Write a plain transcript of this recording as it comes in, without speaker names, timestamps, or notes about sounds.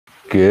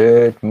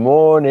Good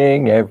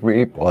morning,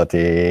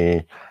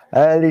 everybody.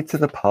 Early to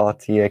the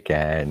party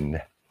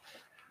again.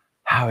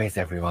 How is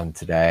everyone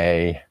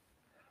today?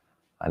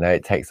 I know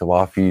it takes a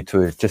while for you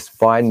to just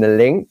find the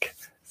link,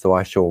 so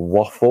I shall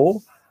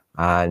waffle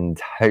and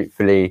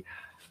hopefully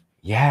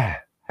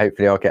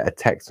I'll get a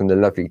text from the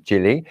lovely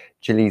Jilly.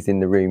 Jilly's in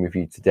the room with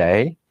you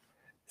today.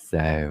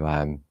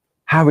 So,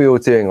 how are we all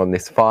doing on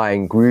this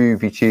fine,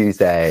 groovy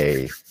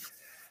Tuesday?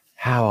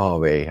 How are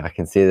we? I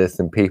can see there's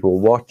some people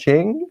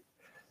watching.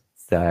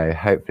 So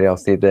hopefully I'll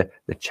see the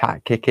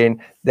chat kick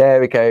in. There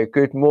we go.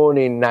 Good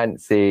morning,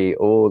 Nancy,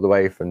 all the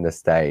way from the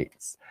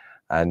States.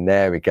 And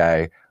there we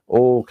go.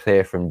 All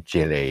clear from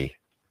Jilly.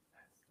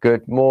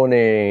 Good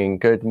morning.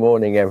 Good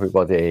morning,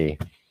 everybody.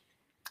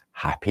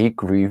 Happy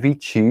Groovy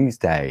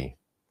Tuesday.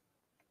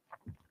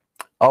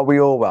 Are we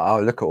all well?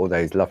 Oh, look at all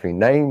those lovely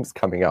names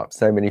coming up.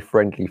 So many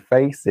friendly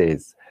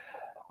faces.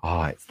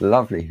 Oh, it's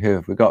lovely. Who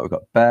have we got? We've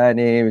got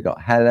Bernie, we've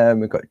got Helen,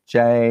 we've got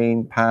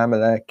Jane,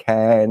 Pamela,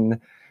 Ken,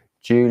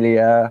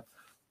 Julia.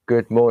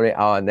 Good morning.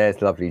 Oh, and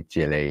there's lovely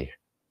Jilly.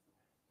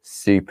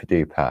 Super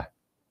duper.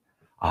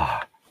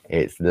 Ah,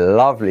 it's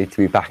lovely to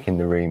be back in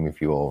the room with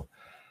you all.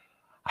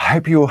 I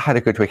hope you all had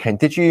a good weekend.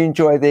 Did you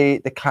enjoy the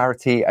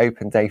Clarity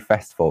Open Day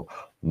Festival?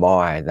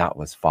 My, that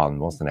was fun,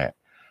 wasn't it?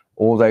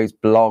 All those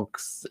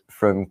blogs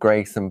from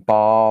Grace and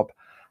Barb.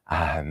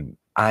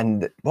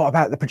 And what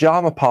about the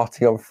pajama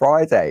party on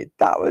Friday?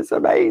 That was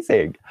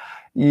amazing.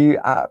 You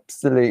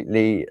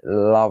absolutely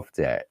loved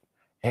it.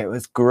 It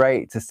was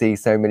great to see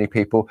so many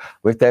people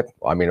with their,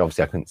 I mean,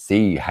 obviously I couldn't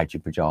see you had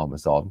your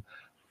pajamas on,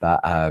 but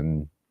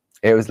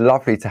it was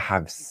lovely to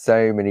have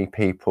so many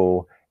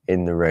people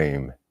in the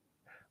room.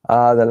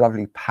 The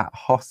lovely Pat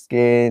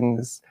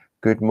Hoskins.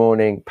 Good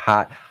morning,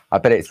 Pat. I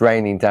bet it's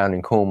raining down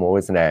in Cornwall,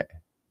 isn't it?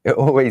 It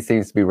always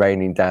seems to be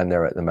raining down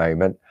there at the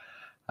moment.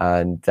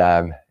 And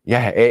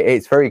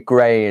it's very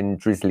grey and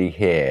drizzly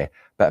here,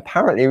 but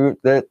apparently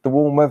the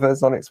warm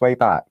weather's on its way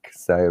back.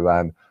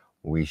 So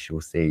we shall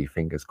see,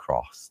 fingers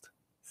crossed.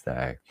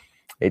 So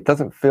it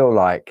doesn't feel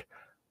like,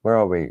 where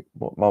are we?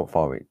 What month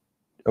are we?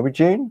 Are we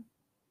June?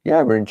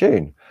 Yeah, we're in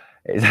June.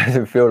 It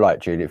doesn't feel like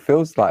June. It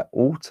feels like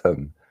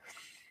autumn.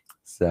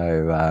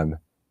 So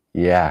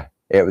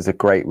it was a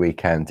great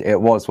weekend.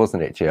 It was,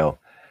 wasn't it, Jill?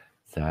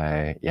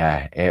 So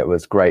yeah, it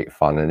was great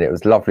fun, and it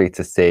was lovely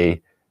to see.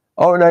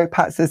 Oh no,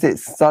 Pat says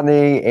it's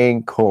sunny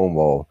in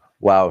Cornwall.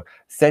 Well,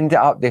 send it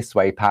up this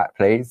way, Pat,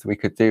 please. We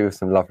could do with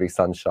some lovely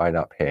sunshine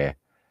up here.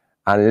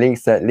 And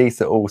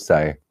Lisa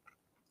also.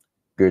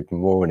 Good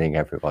morning,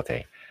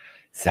 everybody.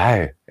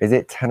 So, is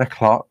it 10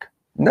 o'clock?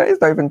 No, it's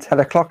not even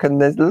 10 o'clock,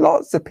 and there's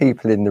lots of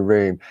people in the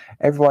room.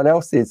 Everyone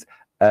else is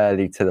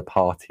early to the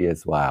party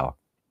as well.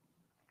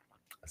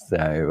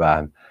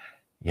 So,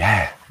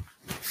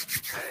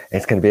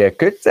 it's going to be a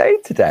good day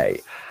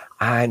today.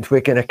 And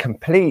we're going to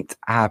complete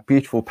our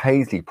beautiful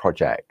paisley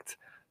project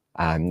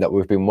that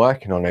we've been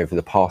working on over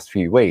the past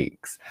few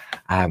weeks.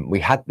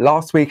 We had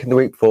last week and the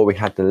week before, we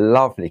had the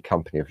lovely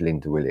company of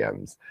Linda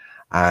Williams,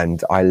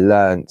 and I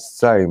learned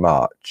so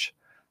much.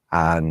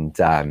 And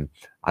I'm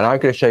going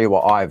to show you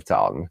what I've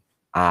done.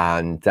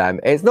 And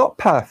it's not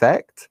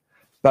perfect,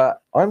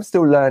 but I'm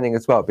still learning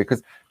as well,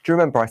 because do you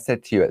remember I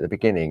said to you at the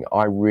beginning,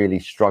 I really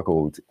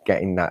struggled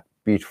getting that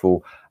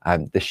beautiful,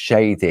 the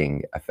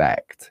shading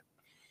effect.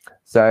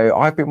 So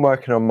I've been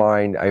working on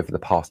mine over the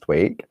past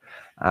week,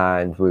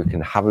 and we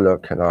can have a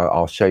look, and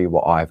I'll show you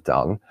what I've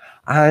done.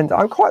 And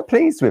I'm quite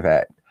pleased with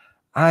it.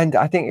 And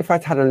I think if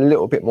I'd had a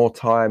little bit more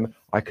time,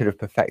 I could have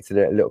perfected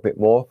it a little bit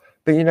more.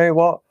 But you know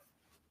what?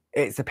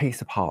 It's a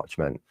piece of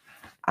parchment,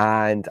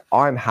 and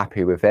I'm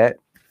happy with it.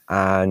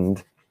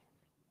 And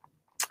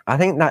I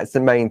think that's the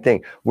main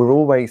thing. We're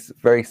always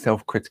very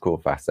self-critical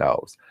of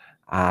ourselves,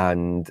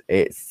 and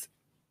it's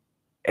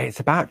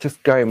about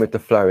just going with the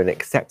flow and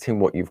accepting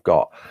what you've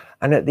got.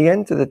 And at the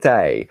end of the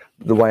day,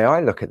 the way I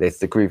look at this,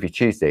 the Groovy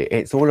Tuesday,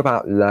 it's all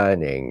about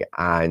learning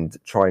and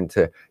trying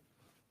to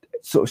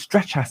sort of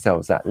stretch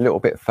ourselves that little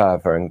bit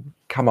further and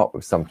come up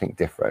with something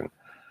different.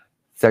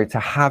 So to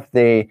have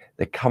the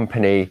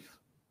company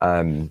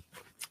of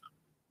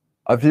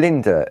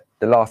Linda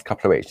the last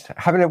couple of weeks,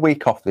 having a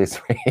week off this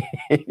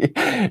week,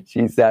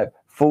 she's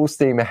full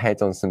steam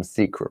ahead on some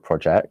secret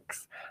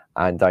projects.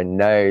 And I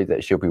know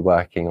that she'll be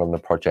working on the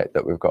project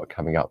that we've got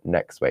coming up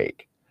next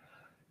week.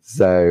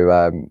 So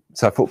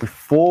I thought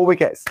before we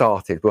get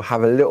started, we'll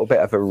have a little bit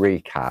of a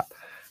recap.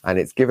 And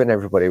it's given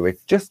everybody,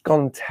 we've just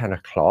gone 10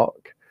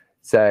 o'clock.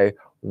 So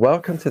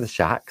welcome to the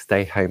Shack,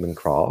 Stay Home and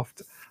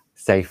Craft,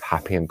 Safe,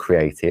 Happy and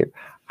Creative,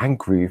 and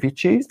Groovy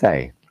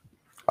Tuesday.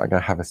 I'm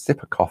going to have a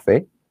sip of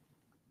coffee.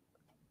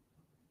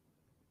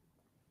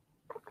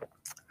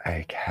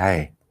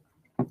 Okay,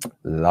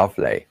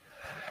 lovely.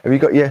 Have you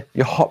got your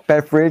hot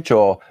beverage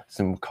or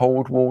some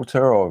cold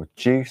water or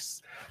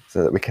juice,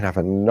 so that we can have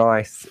a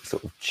nice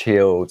sort of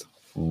chilled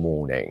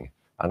morning,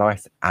 a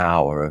nice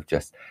hour of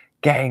just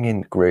getting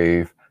in the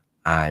groove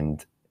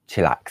and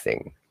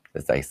chillaxing,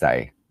 as they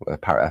say. Well,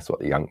 apparently that's what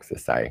the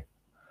youngsters say.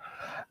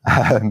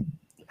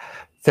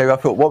 So I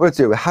thought what we'll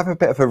do, we'll have a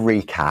bit of a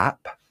recap,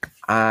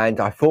 And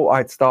I thought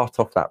I'd start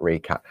off that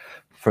recap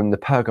from the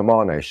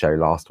Pergamano show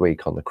last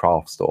week on the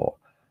craft store.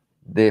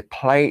 The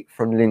plate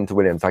from Linda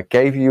Williams. I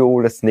gave you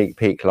all a sneak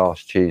peek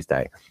last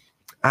Tuesday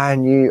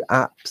and you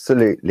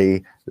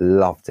absolutely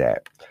loved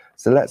it.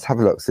 So let's have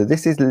a look. So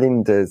this is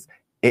Linda's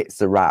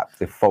It's a Wrap,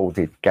 the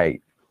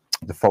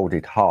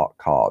folded heart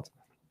card.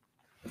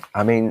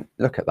 I mean,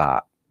 look at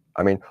that.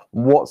 I mean,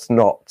 what's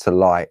not to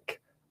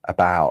like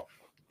about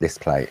this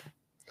plate?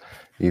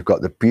 You've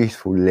got the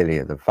beautiful lily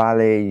of the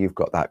valley. You've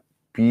got that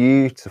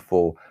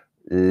beautiful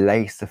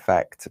lace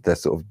effect, the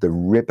sort of the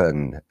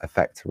ribbon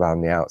effect around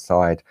the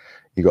outside.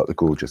 You've got the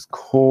gorgeous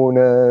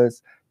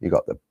corners. You've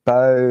got the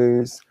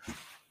bows.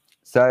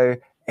 So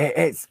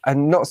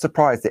I'm not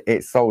surprised that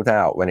it sold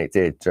out when it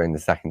did during the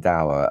second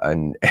hour,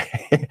 and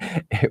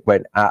it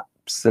went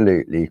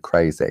absolutely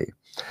crazy.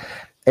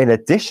 In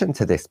addition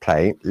to this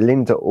plate,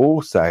 Linda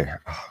also,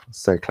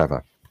 so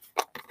clever,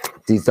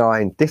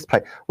 designed this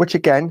plate, which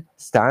again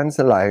stands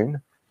alone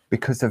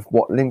because of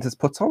what Linda's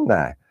put on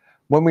there.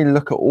 When we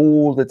look at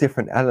all the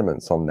different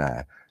elements on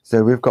there,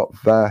 so we've got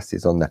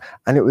verses on there,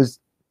 and it was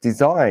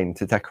designed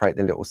to decorate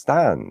the little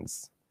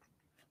stands.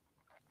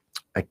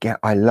 Again,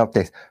 I love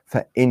this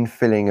for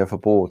infilling of a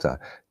border,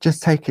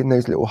 just taking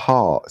those little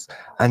hearts,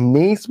 and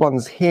these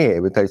ones here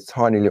with those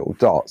tiny little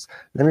dots.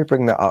 Let me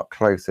bring that up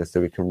closer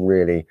so we can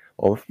really,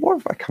 or what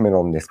if I come in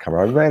on this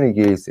camera? I rarely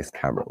use this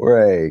camera,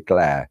 way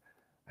glare.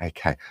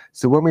 Okay,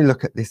 so when we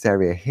look at this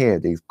area here,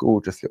 these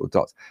gorgeous little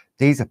dots,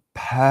 these are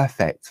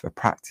perfect for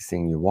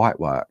practicing your white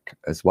work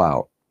as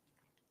well.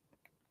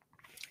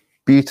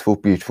 Beautiful,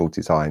 beautiful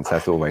designs,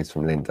 as always,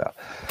 from Linda.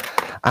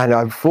 And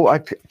I thought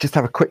I'd just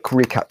have a quick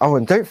recap. Oh,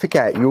 and don't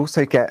forget, you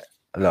also get,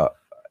 look,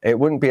 it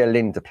wouldn't be a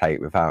Linda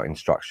plate without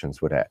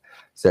instructions, would it?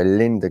 So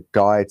Linda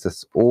guides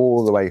us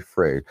all the way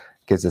through,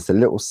 gives us a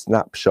little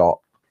snapshot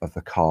of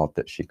the card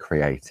that she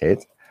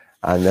created.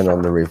 And then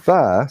on the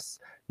reverse,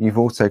 you've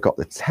also got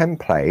the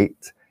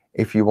template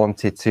if you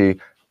wanted to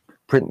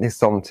print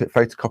this onto,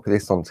 photocopy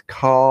this onto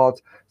card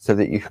so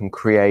that you can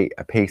create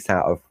a piece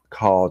out of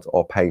card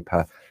or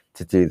paper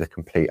to do the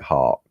complete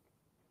heart.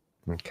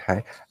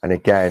 Okay, and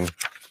again,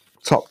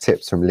 top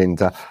tips from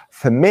Linda.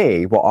 For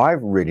me, what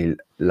I've really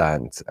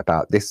learned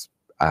about this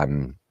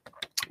when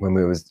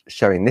we was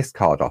showing this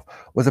card off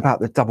was about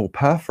the double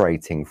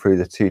perforating through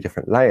the two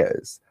different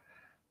layers.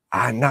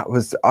 And that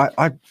was,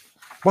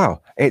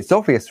 well, it's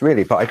obvious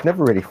really, but I'd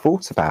never really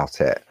thought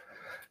about it.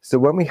 So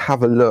when we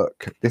have a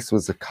look, this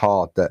was a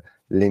card that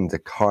Linda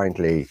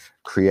kindly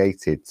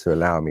created to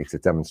allow me to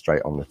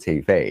demonstrate on the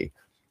TV.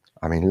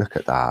 I mean, look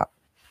at that.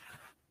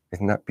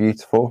 Isn't that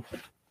beautiful?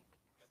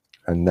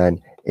 And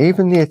then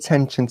even the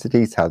attention to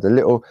detail, the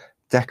little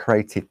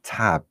decorated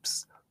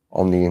tabs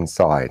on the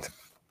inside.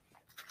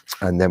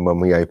 And then when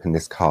we open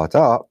this card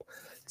up,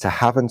 to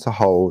have and to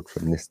hold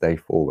from this day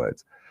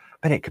forward.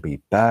 But it could be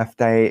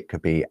birthday, it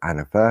could be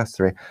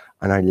anniversary.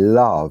 And I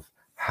love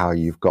how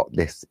you've got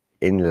this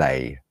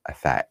inlay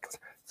effect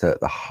so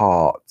that the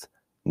heart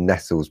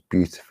nestles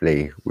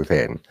beautifully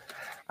within.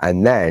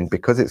 And then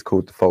because it's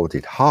called the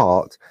folded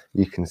heart,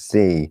 you can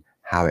see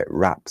how it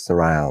wraps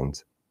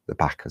around the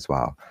back as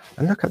well.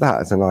 And look at that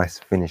as a nice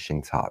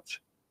finishing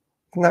touch.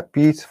 Isn't that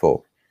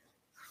beautiful?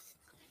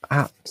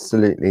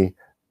 Absolutely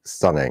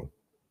stunning.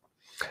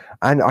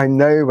 And I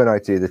know when I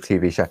do the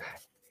TV show,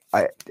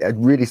 I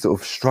really sort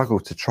of struggle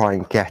to try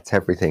and get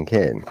everything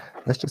in.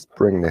 Let's just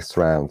bring this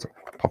round,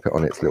 pop it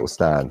on its little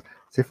stand.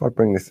 See if I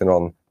bring this in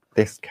on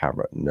this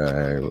camera.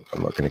 No,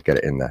 I'm not going to get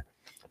it in there.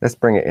 Let's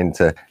bring it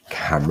into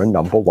camera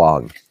number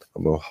 1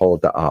 and we'll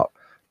hold that up.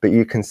 But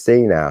you can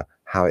see now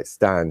how it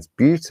stands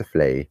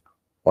beautifully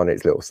on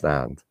its little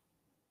stand.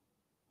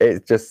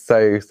 It's just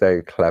so,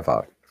 so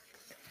clever.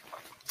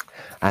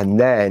 And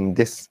then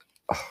this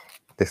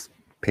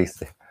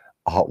piece of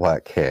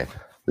artwork here,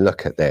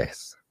 look at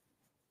this.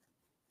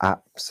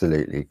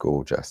 Absolutely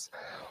gorgeous.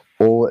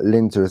 All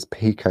Linda has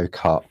pico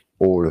cut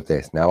all of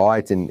this. Now,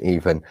 I didn't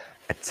even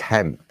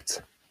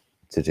attempt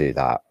to do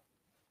that,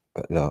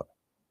 but look,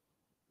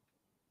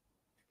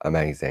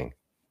 amazing.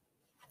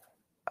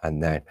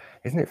 And then,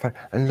 isn't it fun?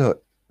 And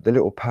look, the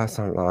little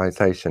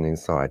personalization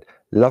inside,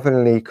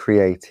 lovingly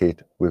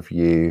created with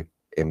you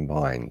in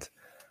mind.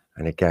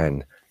 And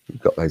again,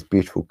 you've got those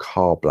beautiful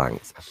card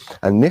blanks.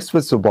 And this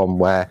was the one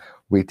where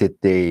we did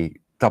the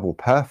double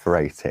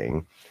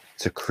perforating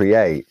to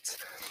create,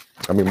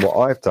 I mean, what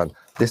I've done,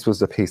 this was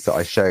the piece that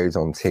I showed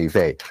on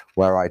TV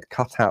where I'd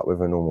cut out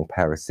with a normal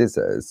pair of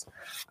scissors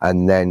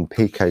and then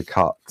pico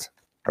cut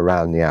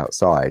around the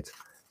outside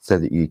so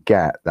that you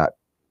get that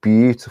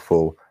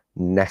beautiful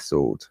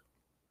nestled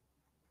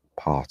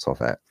part of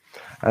it.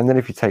 And then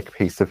if you take a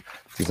piece of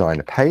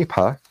designer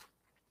paper,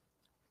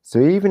 so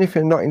even if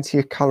you're not into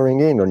your colouring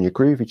in on your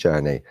Groovi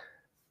journey,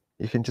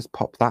 you can just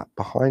pop that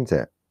behind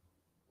it.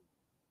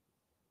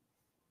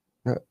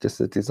 Look, just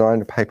a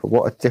designer paper,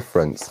 what a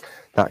difference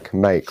that can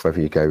make,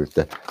 whether you go with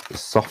the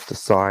softer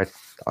side.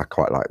 I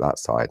quite like that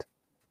side.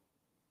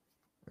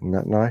 Isn't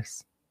that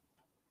nice?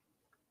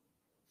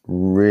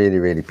 Really,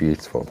 really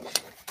beautiful.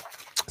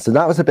 So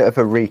that was a bit of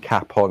a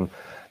recap on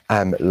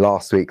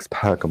last week's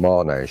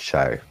Pergamano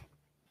show.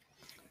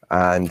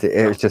 And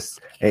it was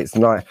just, it's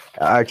nice.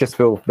 I just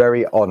feel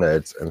very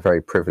honoured and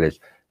very privileged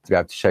to be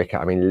able to showcase.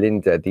 I mean,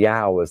 Linda, the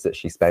hours that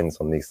she spends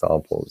on these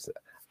samples,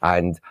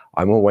 and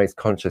I'm always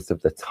conscious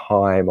of the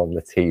time on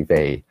the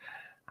TV,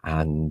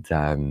 and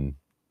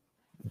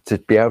to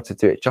be able to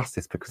do it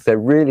justice, because they're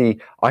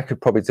really, I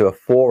could probably do a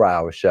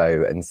 4-hour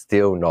show and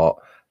still not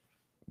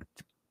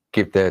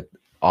give the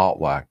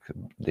artwork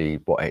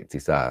what it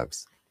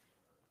deserves.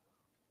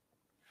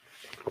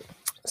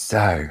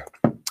 So,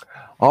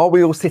 are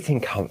we all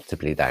sitting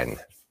comfortably then?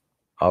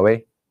 Are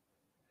we?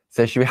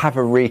 So should we have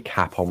a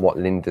recap on what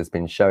Linda's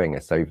been showing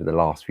us over the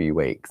last few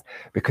weeks?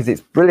 Because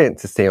it's brilliant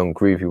to see on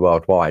Groovi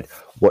Worldwide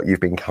what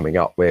you've been coming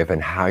up with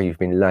and how you've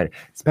been learning,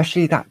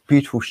 especially that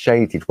beautiful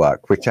shaded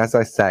work, which, as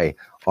I say,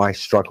 I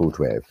struggled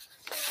with.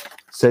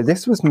 So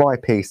this was my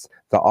piece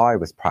that I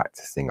was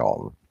practicing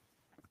on.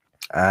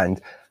 And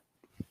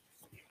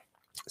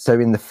so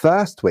in the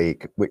first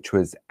week, which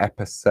was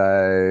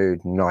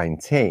episode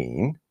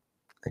 19,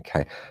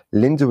 okay,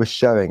 Linda was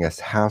showing us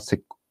how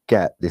to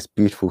get this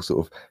beautiful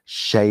sort of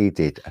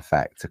shaded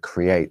effect to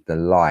create the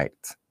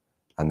light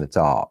and the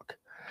dark.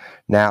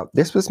 Now,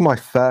 this was my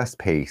first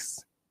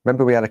piece.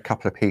 Remember, we had a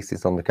couple of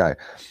pieces on the go,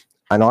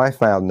 and I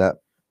found that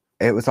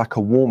it was like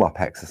a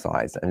warm-up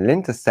exercise. And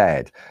Linda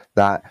said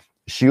that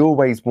she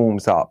always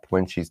warms up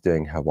when she's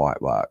doing her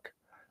white work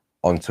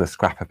onto a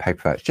scrap of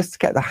paper first, just to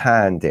get the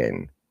hand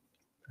in.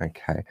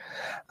 Okay,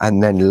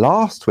 and then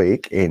last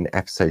week in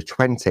episode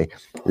 20,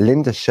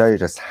 Linda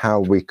showed us how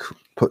we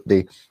put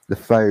the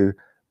faux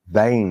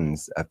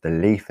veins of the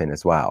leaf in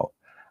as well.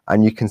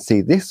 And you can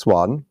see this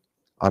one,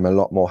 I'm a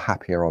lot more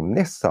happier on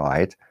this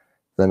side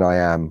than I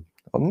am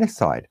on this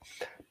side.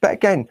 But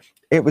again,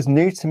 it was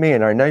new to me,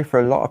 and I know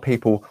for a lot of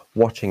people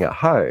watching at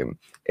home,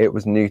 it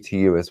was new to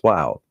you as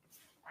well.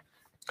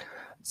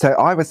 So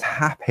I was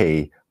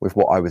happy with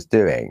what I was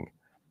doing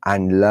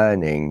and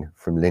learning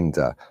from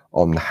Linda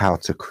on how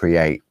to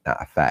create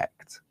that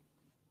effect.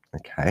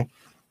 Okay.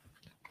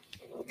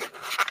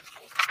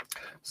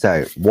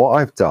 So what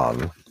I've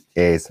done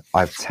is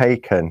I've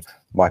taken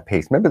my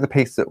piece. Remember the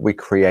piece that we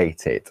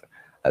created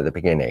at the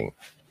beginning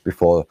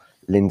before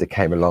Linda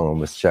came along and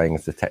was showing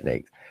us the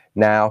technique.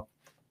 Now,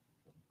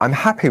 I'm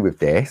happy with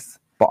this,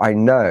 but I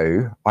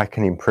know I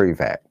can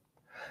improve it.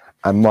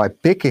 And my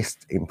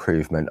biggest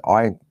improvement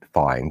I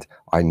find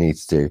I need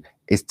to do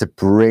is to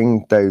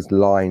bring those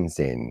lines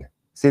in.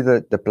 See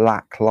the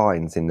black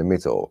lines in the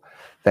middle?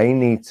 They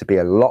need to be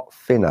a lot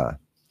thinner.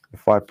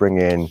 If I bring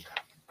in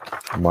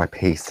my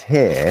piece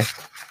here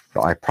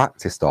that I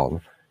practiced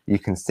on, you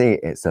can see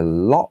it's a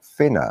lot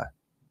thinner.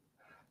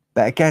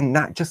 But again,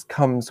 that just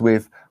comes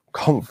with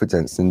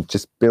confidence and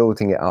just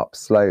building it up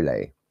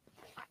slowly.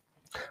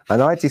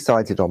 And I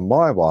decided on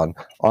my one,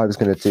 I was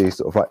going to do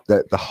sort of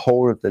like the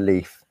whole of the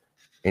leaf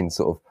in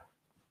sort of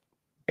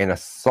in a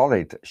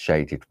solid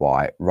shaded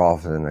white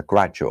rather than a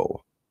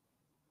gradual.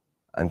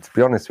 And to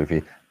be honest with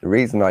you, the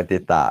reason I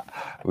did that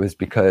was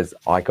because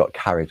I got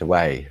carried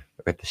away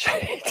with the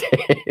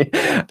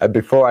shading. And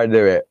before I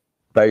knew it,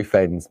 both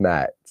ends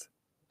met.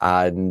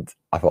 And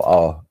I thought,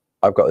 oh,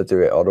 I've got to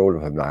do it on all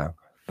of them now.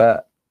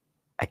 But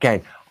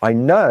again, I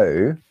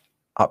know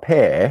up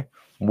here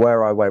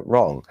where I went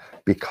wrong,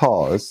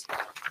 because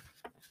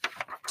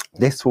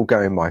this will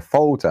go in my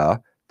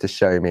folder to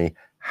show me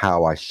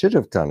how I should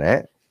have done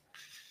it.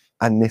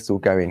 And this will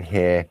go in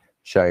here,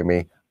 show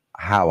me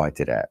how I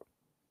did it.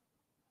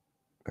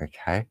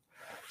 Okay,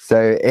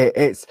 so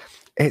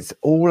it's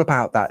all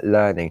about that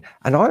learning,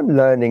 and I'm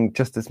learning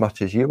just as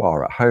much as you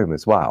are at home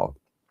as well.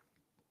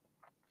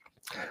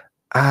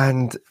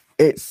 And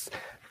it's,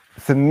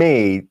 for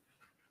me,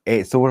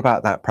 it's all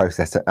about that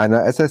process. And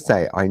as I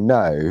say, I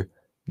know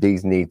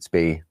these need to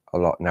be a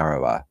lot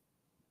narrower,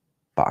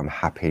 but I'm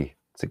happy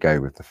to go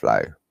with the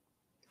flow.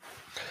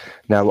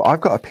 Now,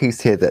 I've got a piece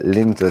here that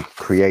Linda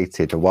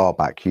created a while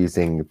back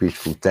using the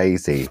beautiful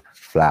daisy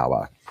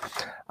flower.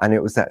 And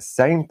it was that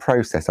same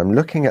process. I'm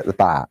looking at the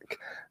back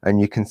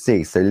and you can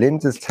see, so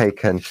Linda's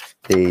taken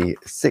the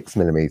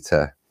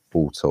 6mm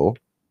ball tool,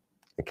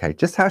 okay,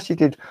 just how she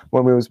did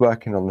when we was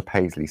working on the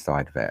paisley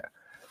side of it.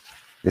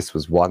 This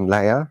was 1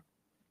 layer,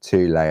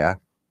 2 layer,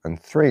 and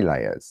 3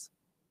 layers.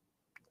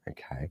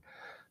 Okay,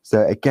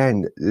 so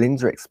again,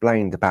 Linda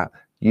explained about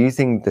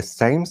using the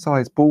same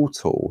size ball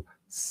tool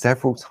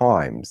several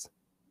times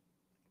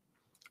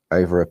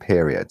over a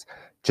period,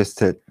 just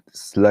to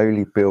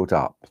slowly build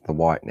up the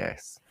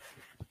whiteness.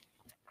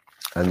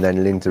 And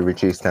then Linda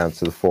reduced down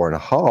to the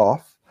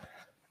 4.5.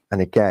 And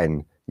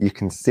again, you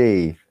can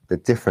see the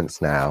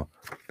difference now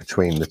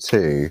between the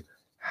two,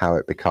 how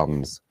it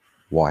becomes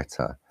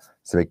whiter.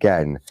 So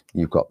again,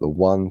 you've got the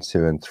 1,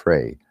 2, and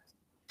 3.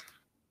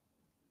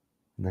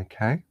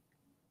 Okay.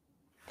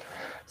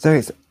 So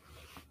it's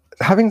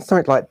having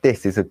something like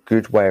this is a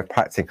good way of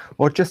practicing,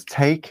 or just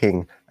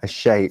taking a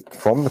shape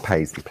from the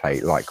paisley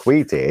plate like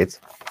we did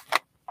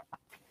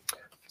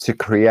to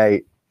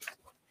create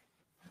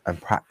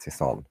and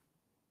practice on.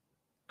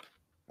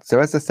 So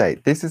as I say,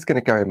 this is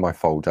going to go in my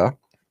folder.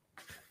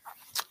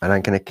 And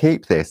I'm going to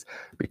keep this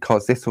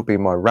because this will be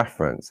my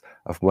reference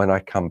of when I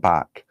come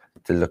back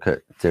to look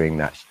at doing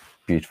that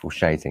beautiful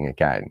shading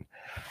again.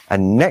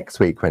 And next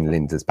week, when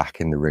Linda's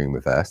back in the room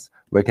with us,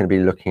 we're going to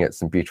be looking at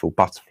some beautiful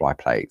butterfly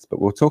plates, but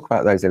we'll talk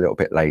about those a little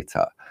bit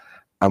later.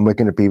 And we're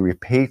going to be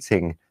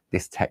repeating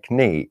this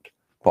technique,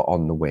 but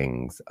on the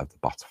wings of the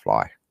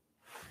butterfly.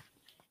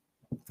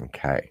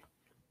 Okay,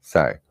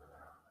 so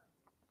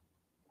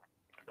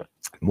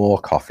more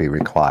coffee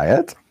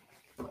required.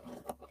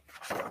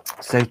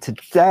 So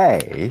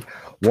today,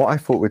 what I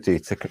thought we'd do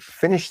to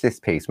finish this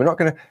piece, we're not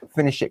going to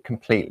finish it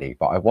completely,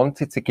 but I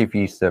wanted to give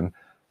you some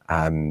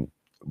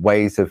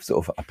ways of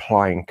sort of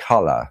applying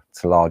colour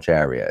to large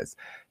areas.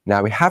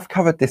 Now, we have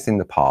covered this in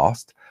the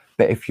past,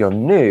 but if you're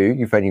new,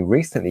 you've only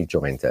recently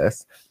joined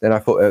us, then I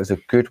thought it was a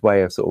good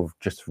way of sort of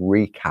just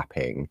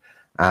recapping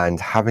and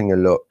having a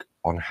look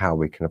on how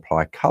we can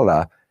apply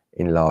colour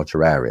in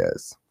larger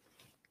areas.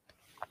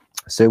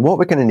 So what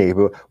we're going to need,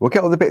 we'll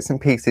get all the bits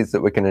and pieces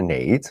that we're going to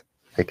need.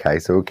 Okay,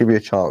 so we'll give you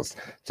a chance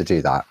to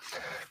do that.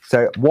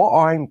 So what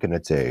I'm going to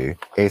do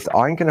is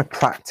I'm going to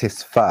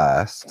practice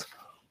first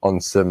on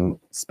some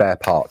spare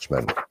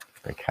parchment.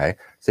 Okay,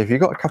 so if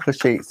you've got a couple of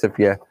sheets of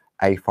your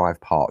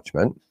A5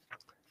 parchment,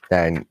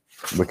 then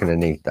we're going to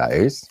need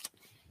those.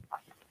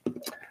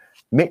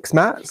 Mix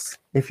mats,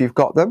 if you've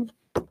got them.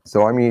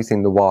 So I'm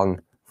using the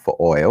one for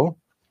oil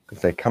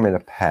because they come in a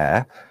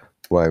pair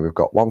where we've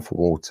got one for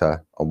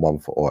water and one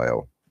for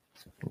oil.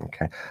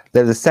 Okay,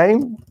 they're the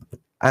same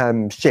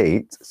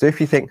sheet. So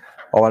if you think,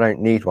 oh, I don't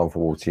need one for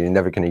water, you're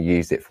never going to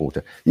use it for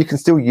water, you can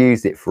still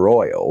use it for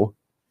oil.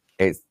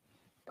 It's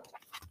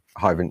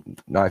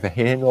neither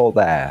here nor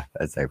there,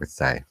 as they would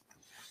say.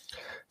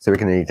 So we're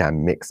going to need our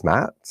mix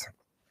mat.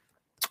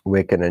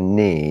 We're going to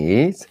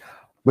need,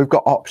 we've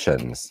got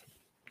options.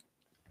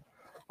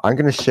 I'm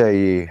going to show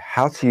you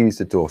how to use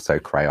the Dorse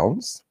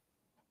crayons.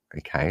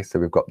 Okay, so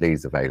we've got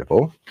these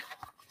available.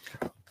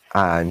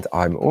 And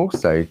I'm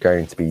also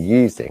going to be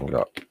using,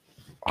 look,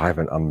 I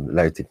haven't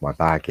unloaded my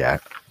bag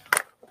yet.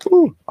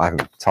 Ooh, I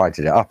haven't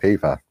tidied it up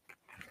either.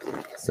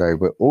 So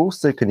we're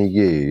also going to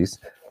use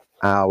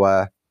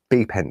our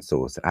B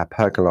pencils, our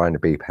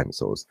Pergolina B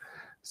pencils.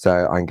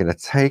 So I'm going to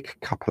take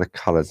a couple of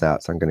colours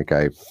out. So I'm going to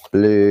go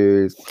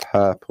blues,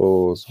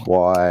 purples,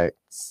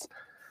 whites.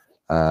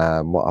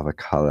 What other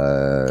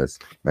colours?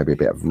 Maybe a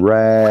bit of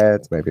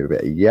red, maybe a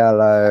bit of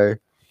yellow.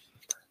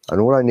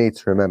 And all I need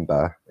to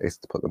remember is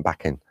to put them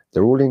back in.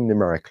 They're all in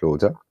numerical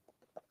order,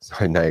 so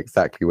I know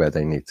exactly where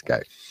they need to go.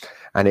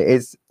 And it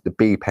is the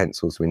B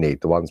pencils we need,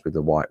 the ones with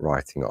the white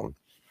writing on.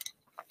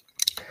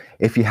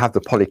 If you have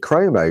the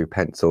polychromo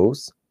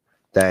pencils,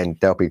 then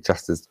they'll be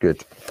just as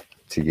good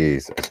to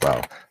use as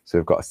well. So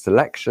we've got a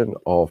selection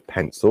of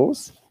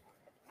pencils.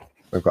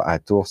 We've got our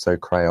Dorse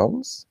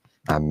crayons,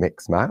 our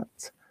mix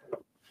mat.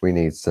 We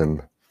need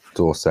some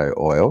Dorse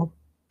oil.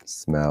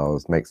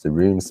 Smells, makes the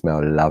room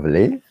smell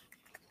lovely.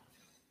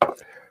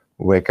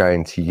 We're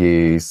going to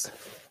use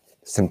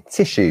some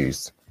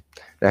tissues.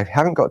 Now, if you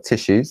haven't got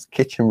tissues,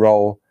 kitchen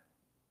roll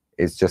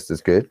is just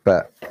as good,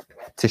 but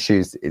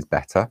tissues is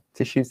better.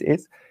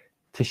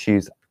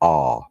 Tissues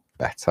are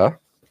better.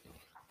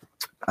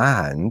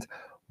 And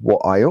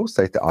what I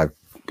also think I'm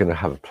going to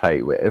have a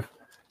play with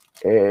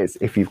is,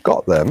 if you've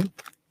got them,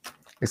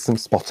 is some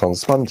spot-on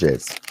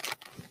sponges.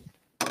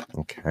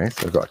 Okay,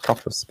 so we've got a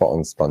couple of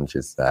spot-on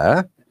sponges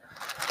there.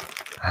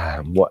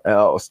 What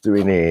else do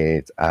we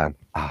need?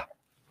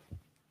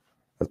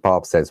 As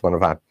Barb says, one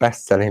of our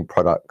best-selling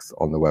products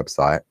on the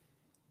website,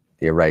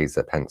 the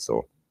eraser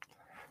pencil.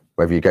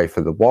 Whether you go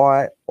for the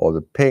white or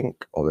the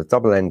pink or the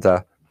double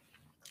ender,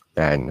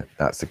 then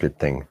that's a good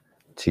thing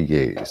to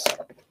use.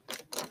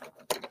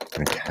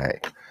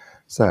 Okay,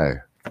 so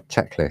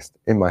checklist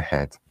in my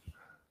head.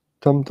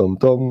 Dum dum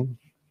dum.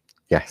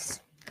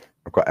 Yes,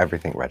 I've got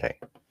everything ready.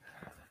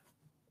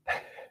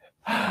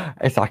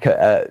 It's like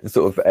a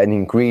sort of an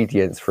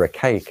ingredients for a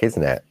cake,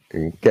 isn't it?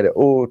 You get it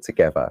all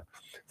together.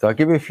 So I'll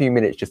give you a few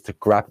minutes just to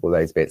grab all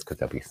those bits, because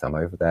there'll be some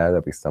over there,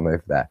 there'll be some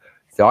over there.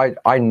 So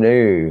I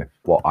knew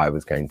what I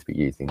was going to be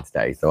using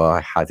today, so I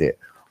had it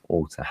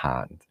all to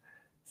hand.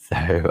 So,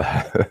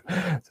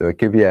 so I'll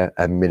give you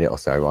a minute or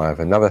so. I have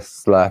another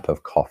slurp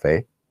of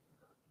coffee.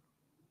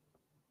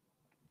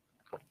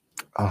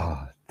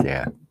 Oh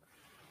dear.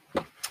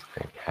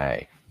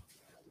 Okay.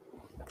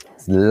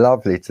 It's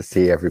lovely to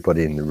see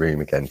everybody in the room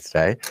again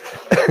today.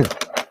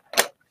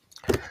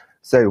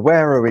 So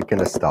where are we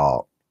going to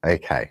start?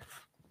 Okay.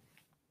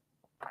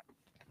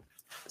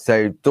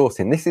 So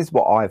dorsing, this is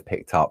what I've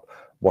picked up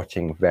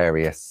watching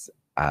various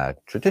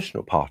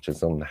traditional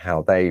parchers on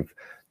how they've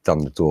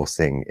done the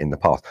dorsing in the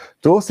past.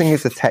 Dorsing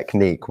is a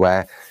technique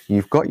where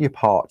you've got your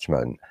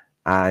parchment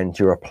and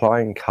you're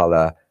applying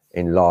colour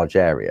in large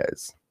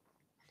areas,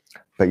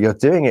 but you're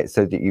doing it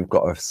so that you've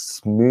got a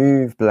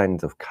smooth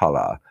blend of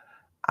colour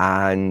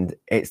and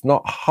it's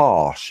not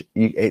harsh.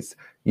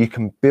 You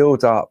can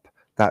build up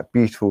that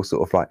beautiful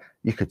sort of, like,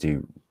 you could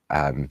do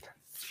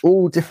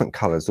all different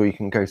colours, or you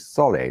can go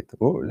solid.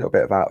 Oh, a little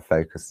bit of out of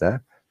focus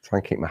there. Try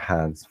and keep my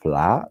hands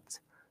flat.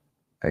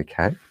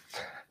 Okay.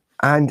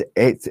 And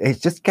it's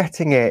just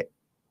getting it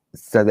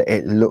so that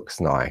it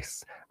looks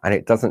nice and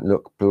it doesn't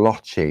look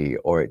blotchy,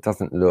 or it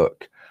doesn't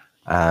look,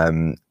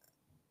 how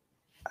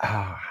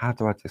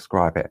do I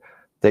describe it?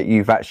 That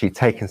you've actually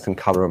taken some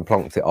colour and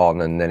plonked it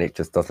on and then it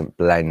just doesn't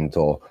blend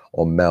or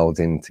meld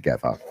in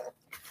together.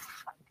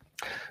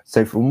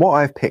 So from what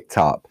I've picked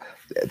up,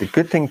 the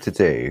good thing to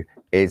do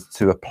is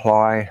to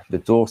apply the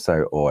Dorse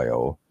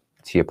oil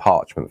to your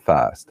parchment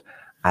first.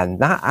 And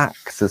that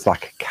acts as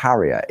like a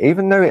carrier.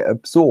 Even though it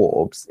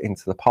absorbs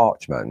into the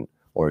parchment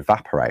or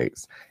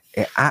evaporates,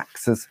 it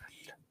acts as,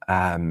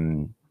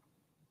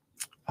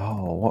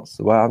 what's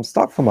the word? I'm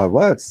stuck for my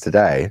words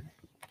today.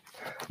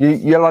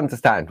 You'll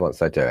understand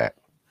once I do it.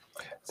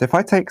 So if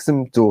I take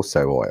some Dorse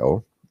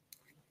oil,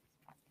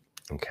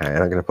 okay, and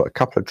I'm going to put a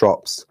couple of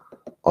drops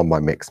on my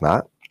mix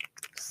mat.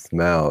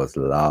 Smells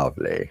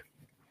lovely.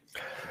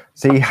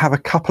 So you have a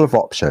couple of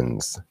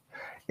options.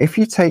 If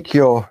you take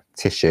your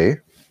tissue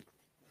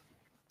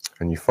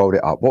and you fold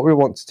it up, what we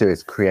want to do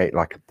is create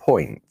like a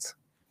point.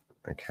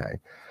 Okay,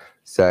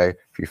 so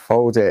if you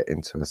fold it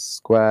into a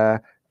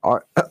square,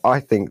 I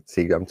think,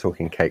 see, I'm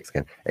talking cakes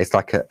again. It's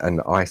like an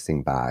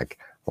icing bag.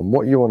 And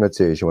what you want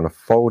to do is you want to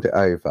fold it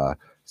over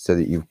so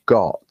that you've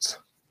got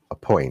a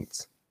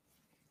point.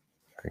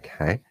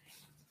 Okay,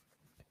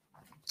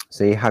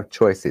 so you have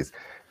choices.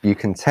 You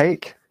can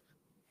take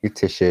your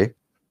tissue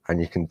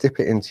and you can dip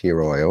it into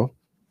your oil,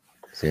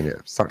 seeing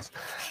it sucks,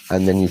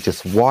 and then you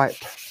just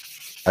wipe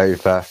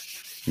over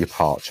your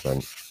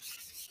parchment.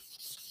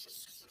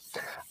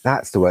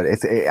 That's the word.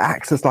 It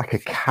acts as like a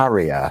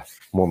carrier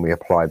when we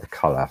apply the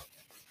colour.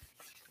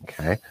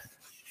 Okay,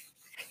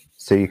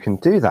 so you can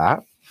do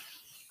that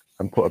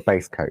and put a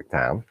base coat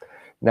down.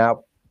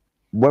 Now,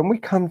 when we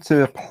come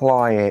to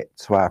apply it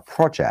to our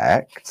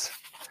project,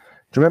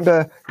 do you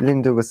remember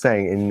Linda was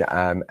saying in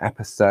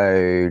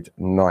episode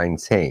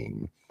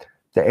 19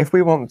 that if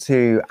we want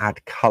to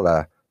add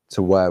colour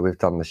to where we've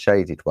done the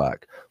shaded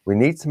work, we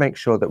need to make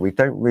sure that we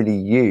don't really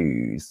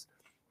use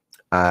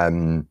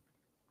the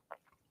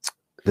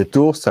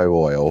Dorse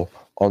oil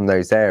on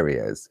those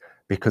areas,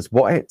 because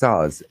what it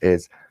does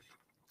is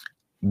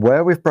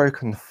where we've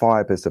broken the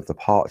fibres of the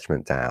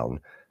parchment down,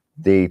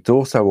 the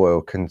Dorse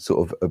oil can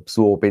sort of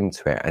absorb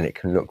into it and it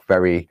can look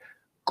very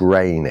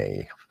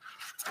grainy.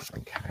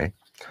 Okay,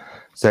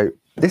 so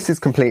this is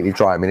completely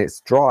dry. I mean,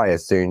 it's dry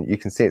as soon, you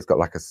can see it's got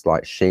like a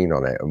slight sheen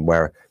on it, and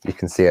where you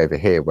can see over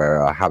here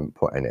where I haven't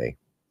put any.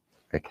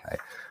 Okay,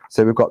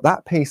 so we've got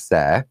that piece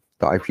there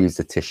that I've used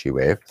the tissue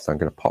with, so I'm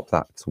going to pop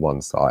that to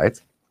one side.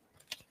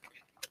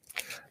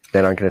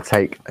 Then I'm going to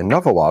take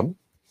another one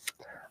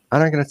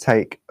and I'm going to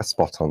take a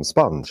spot-on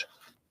sponge.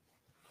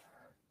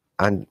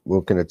 And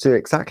we're going to do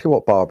exactly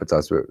what Barbara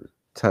does, where it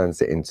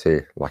turns it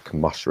into like a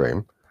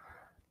mushroom.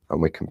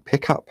 And we can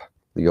pick up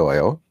the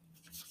oil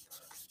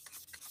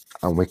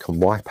and we can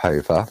wipe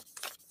over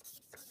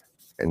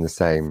in the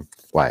same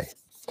way.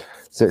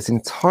 So it's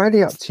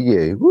entirely up to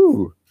you.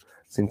 Woo!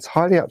 It's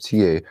entirely up to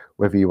you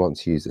whether you want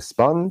to use a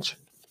sponge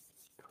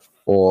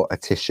or a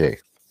tissue.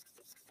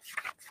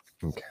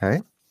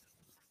 Okay.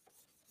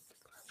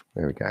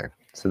 There we go.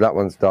 So that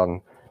one's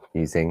done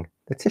using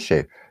the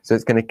tissue. So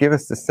it's going to give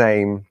us the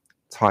same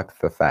type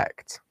of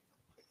effect.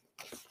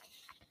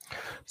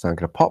 So I'm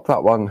going to pop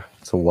that one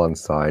to one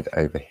side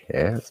over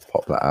here. Let's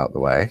pop that out of the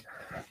way.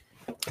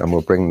 And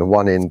we'll bring the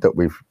one in that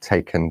we've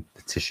taken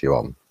the tissue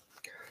on.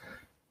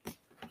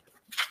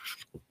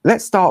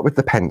 Let's start with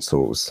the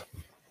pencils.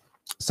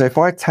 So if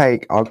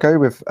I'll go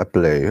with a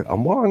blue,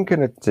 and what I'm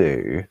going to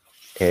do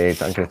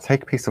is I'm going to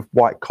take a piece of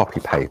white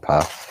copy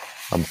paper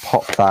and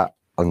pop that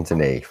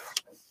underneath.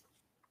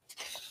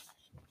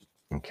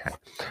 Okay,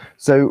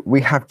 so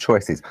we have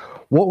choices.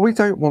 What we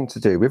don't want to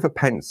do with a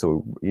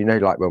pencil, you know,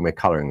 like when we're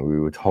colouring, we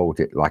would hold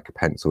it like a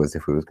pencil as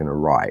if we was going to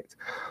write.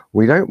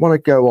 We don't want to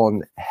go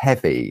on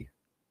heavy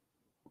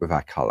with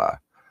our colour.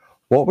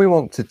 What we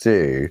want to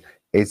do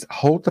is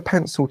hold the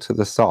pencil to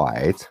the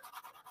side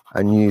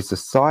and use the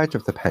side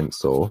of the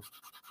pencil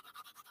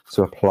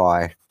to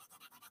apply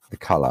the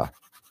colour.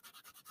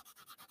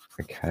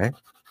 Okay.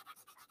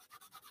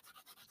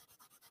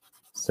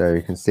 So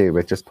you can see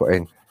we're just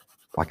putting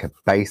like a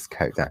base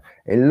coat down.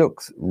 It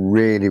looks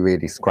really,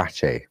 really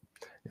scratchy.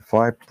 If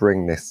I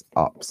bring this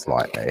up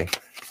slightly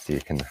so you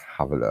can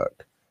have a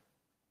look.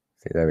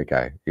 See, there we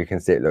go. You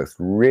can see it looks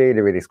really,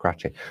 really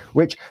scratchy.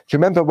 Which, do you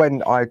remember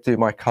when I do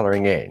my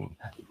colouring in,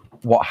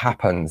 what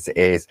happens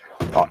is,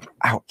 oh,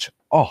 ouch.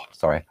 Oh,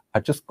 sorry. I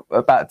just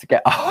about to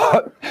get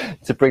up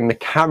to bring the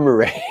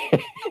camera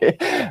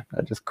in.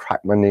 I just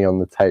cracked my knee on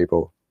the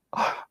table.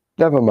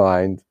 Never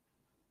mind.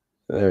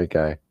 There we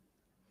go.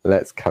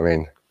 Let's come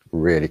in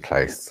really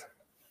close.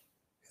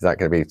 Is that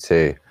going to be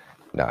too?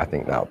 No, I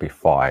think that'll be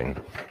fine.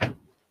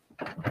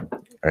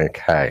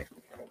 Okay.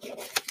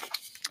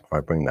 If I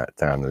bring that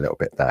down a little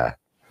bit there.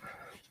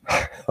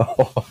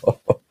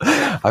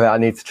 I mean, I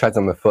need to tread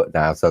on my foot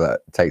now so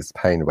that it takes the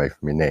pain away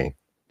from your knee.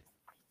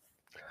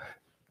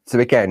 So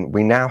again,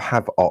 we now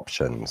have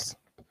options.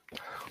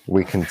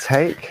 We can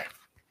take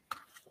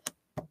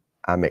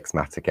our mix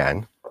mat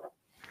again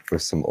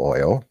with some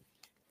oil.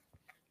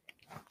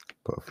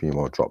 Put a few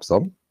more drops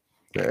on.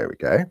 There we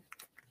go.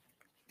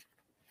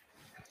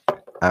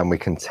 And we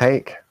can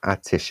take our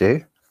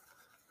tissue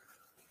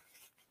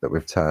that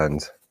we've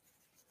turned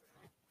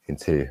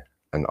into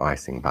an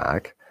icing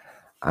bag,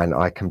 and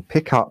I can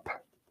pick up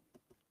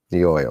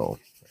the oil.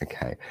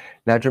 Okay,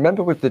 now do you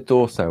remember with the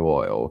Dorse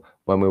oil,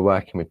 when we're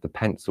working with the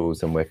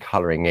pencils and we're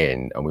colouring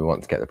in and we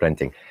want to get the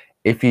blending,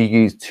 if you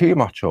use too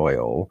much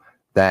oil,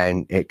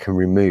 then it can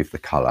remove the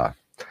colour.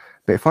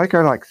 But if I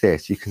go like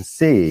this, you can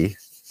see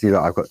that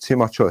I've got too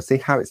much oil. See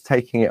how it's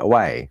taking it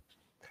away?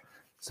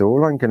 So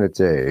all I'm going to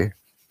do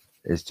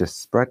is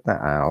just spread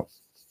that out,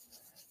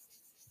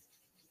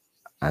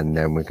 and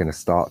then we're going to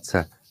start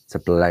to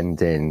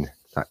blend in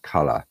that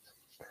colour.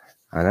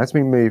 And as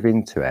we move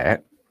into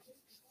it,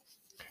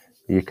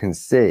 you can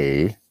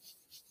see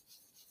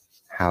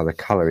how the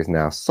colour is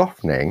now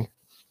softening,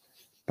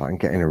 but I'm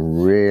getting a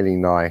really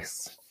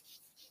nice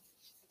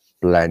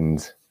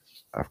blend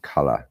of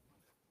colour.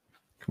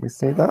 Can we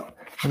see that?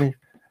 I mean,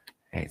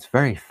 it's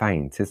very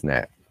faint, isn't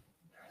it?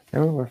 I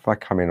wonder if I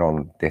come in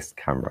on this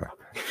camera,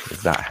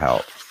 does that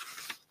help?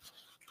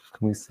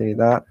 Can we see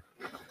that?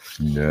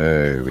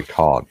 No, we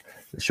can't.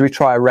 Should we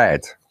try a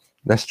red?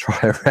 Let's try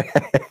a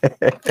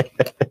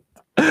red.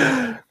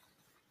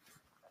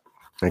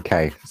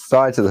 Okay,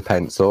 sides of the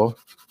pencil.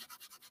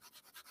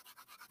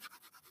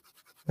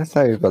 Let's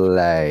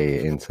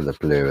overlay into the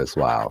blue as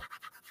well.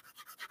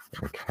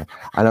 Okay,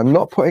 and I'm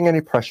not putting any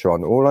pressure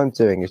on. All I'm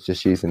doing is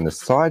just using the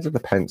side of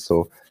the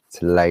pencil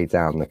to lay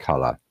down the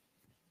colour.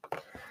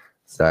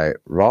 So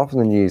rather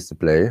than use the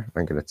blue,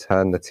 I'm going to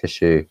turn the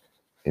tissue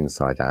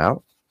inside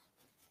out.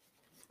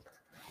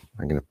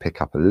 I'm going to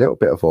pick up a little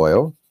bit of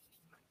oil,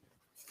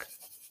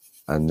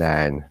 and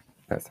then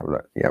let's have a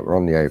look. Yeah, we're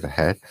on the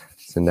overhead.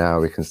 So now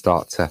we can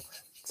start to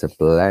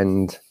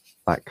blend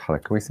that colour.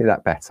 Can we see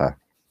that better?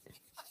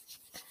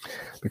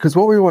 Because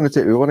what we want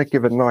to do, we want to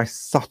give a nice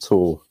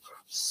subtle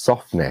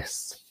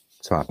softness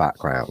to our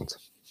background.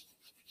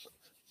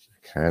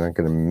 Okay, and I'm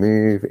going to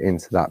move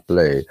into that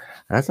blue.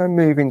 And as I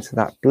move into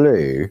that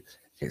blue,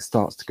 it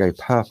starts to go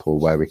purple,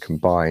 where we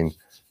combine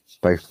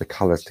both the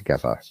colours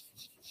together.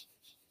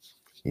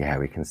 Yeah,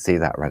 we can see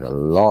that red a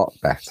lot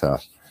better.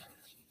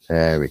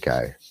 There we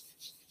go.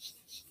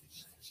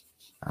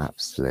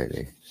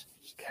 Absolutely.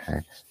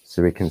 Okay,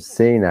 so we can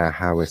see now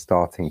how we're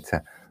starting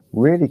to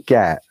really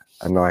get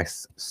a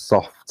nice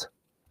soft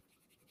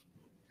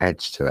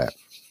edge to it.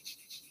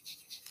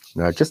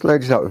 Now I just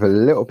loaded it up with a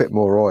little bit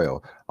more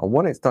oil, and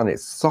what it's done,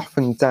 it's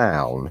softened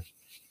down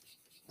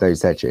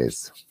those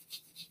edges.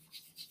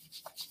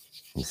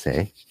 You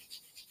see?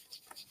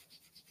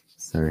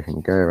 So we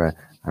can go around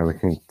and we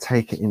can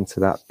take it into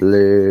that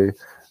blue,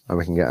 and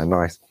we can get a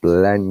nice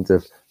blend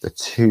of the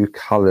two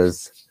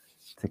colours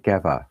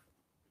together.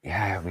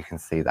 Yeah, we can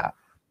see that.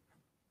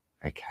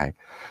 Okay,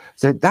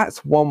 so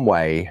that's one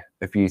way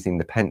of using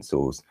the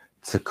pencils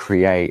to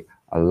create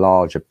a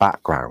larger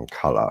background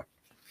colour.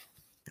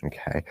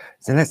 Okay,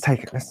 so let's go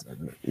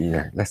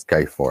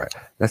for it.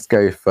 Let's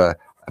go for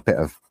a bit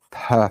of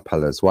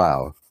purple as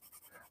well.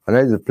 I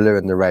know the blue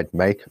and the red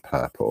make a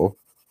purple,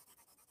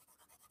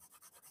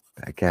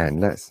 but again,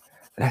 let's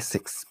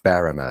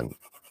experiment.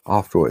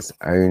 After all, it's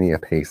only a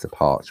piece of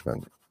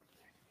parchment.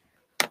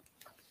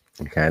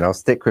 Okay, and I'll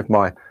stick with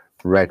my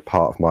red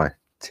part of my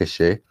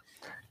tissue.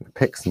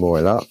 Pick some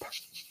oil up,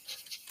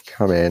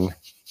 come in,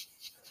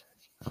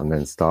 and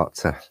then start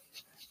to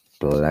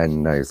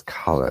blend those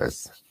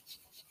colours.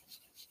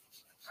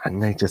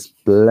 And they just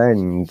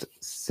blend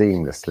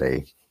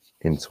seamlessly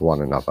into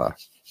one another.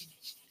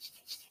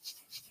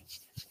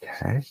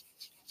 Okay.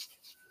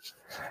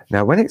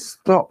 Now, when it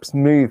stops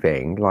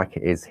moving like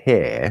it is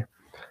here,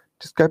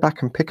 just go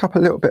back and pick up a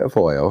little bit of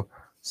oil,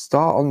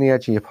 start on the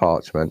edge of your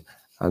parchment,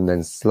 and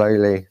then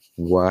slowly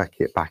work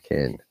it back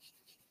in.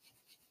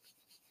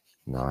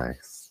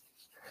 Nice.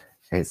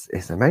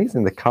 It's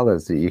amazing the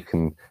colours that you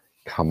can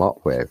come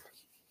up with.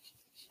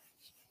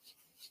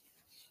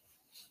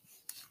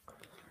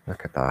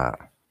 Look at that.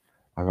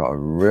 I've got a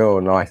real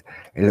nice,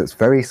 it looks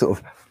very sort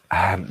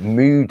of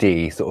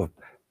moody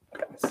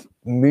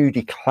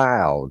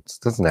clouds,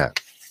 doesn't it?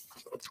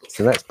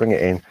 So let's bring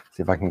it in,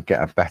 see if I can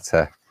get a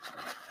better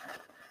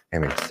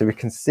image. So we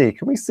can see,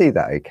 can we see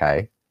that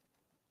okay?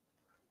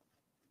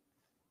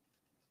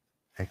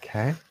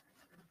 Okay.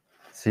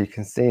 So you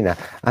can see now,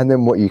 and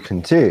then what you can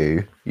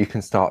do, you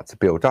can start to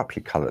build up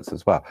your colours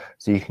as well.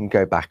 So you can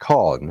go back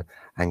on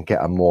and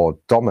get a more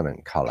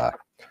dominant colour.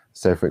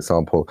 So for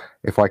example,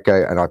 if I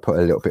go and I put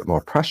a little bit more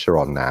pressure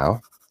on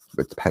now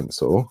with the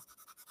pencil,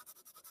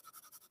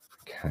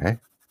 okay,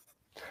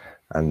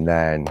 and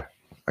then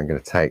I'm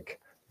going to take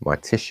my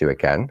tissue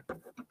again,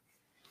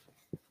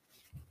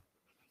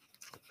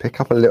 pick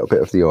up a little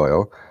bit of the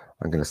oil,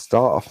 I'm going to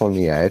start off on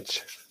the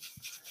edge.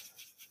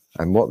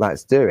 And what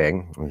that's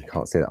doing, you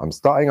can't see that, I'm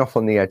starting off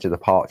on the edge of the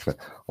parchment.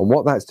 And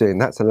what that's doing,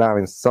 that's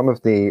allowing some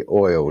of the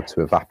oil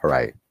to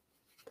evaporate.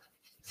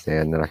 See,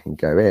 and then I can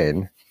go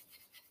in,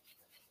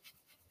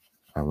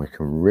 and we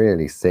can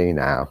really see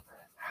now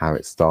how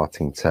it's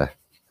starting to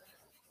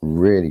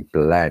really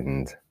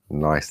blend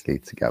nicely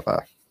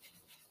together.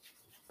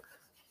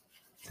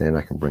 Then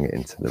I can bring it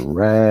into the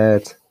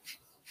red.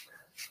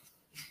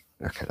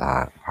 Look at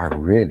that. I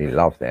really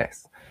love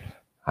this.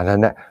 And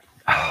then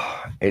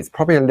it's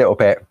probably a little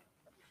bit,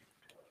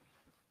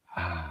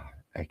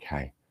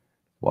 okay.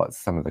 What's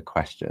some of the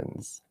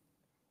questions?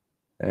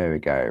 There we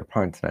go.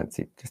 Replying to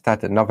Nancy. Just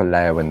add another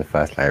layer when the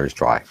first layer is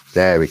dry.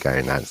 There we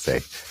go, Nancy.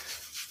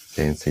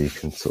 And so you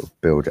can sort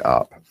of build it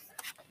up.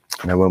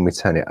 Now, when we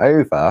turn it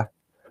over,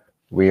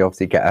 we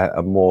obviously get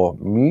a more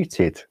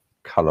muted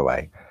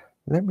colorway.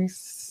 Let me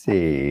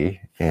see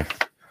if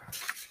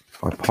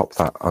I pop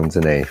that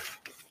underneath.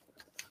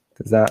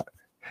 Does that?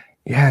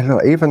 Yeah,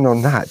 look, even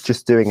on that,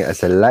 just doing it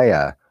as a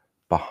layer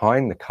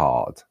behind the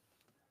card.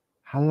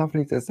 How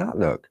lovely does that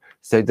look?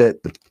 So the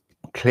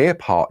clear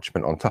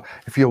parchment on top.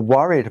 If you're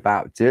worried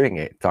about doing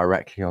it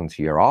directly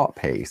onto your art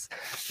piece,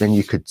 then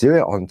you could do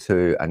it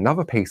onto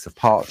another piece of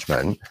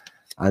parchment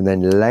and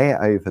then lay it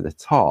over the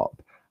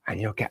top, and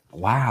you'll get,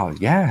 wow,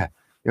 yeah,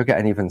 you'll get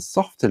an even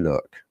softer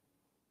look.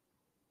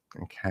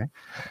 Okay,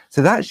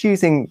 so that's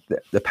using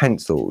the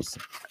pencils.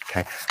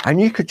 Okay, and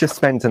you could just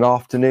spend an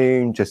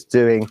afternoon just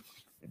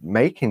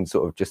making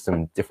sort of just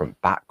some different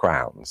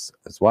backgrounds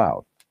as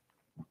well.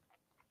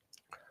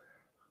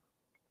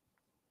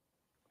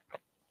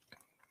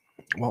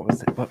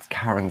 What's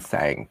Karen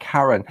saying?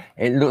 Karen,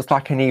 it looks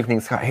like an evening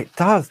sky. It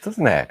does,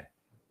 doesn't it?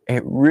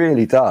 It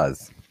really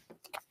does.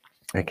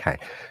 Okay,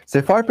 so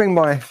if I bring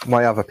my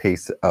other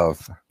piece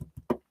of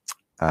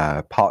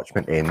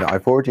parchment in that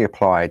I've already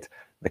applied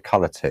the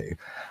color to,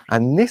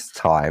 and this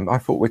time I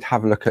thought we'd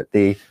have a look at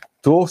the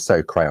Dorse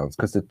crayons,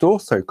 because the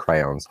Dorse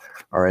crayons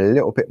are a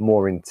little bit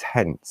more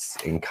intense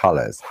in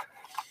colors.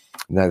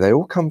 Now, they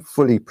all come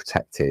fully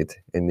protected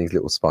in these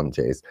little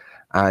sponges,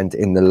 and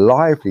in the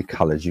lively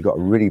colors you've got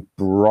a really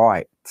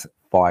bright,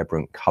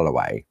 vibrant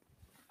colorway,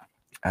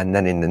 and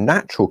then in the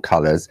natural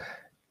colors,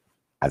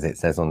 as it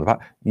says on the back,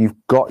 you've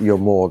got your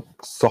more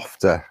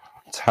softer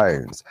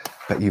tones,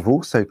 but you've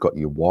also got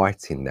your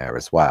white in there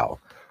as well,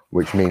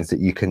 which means that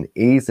you can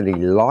easily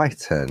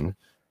lighten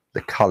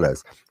the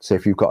colors. So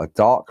if you've got a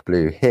dark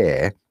blue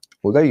here,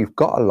 although you've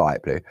got a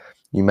light blue,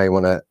 you may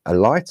want a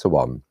lighter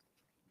one,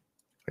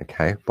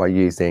 okay, by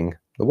using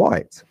the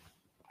white.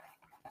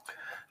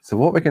 So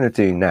what we're going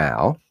to do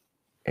now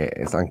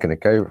is I'm going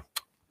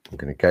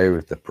to go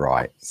with the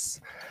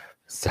brights.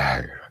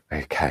 So,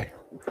 okay,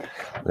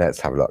 let's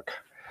have a look.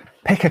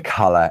 Pick a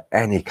color,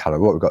 any color.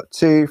 What we've got,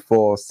 2,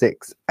 4,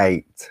 6,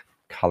 8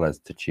 colors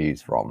to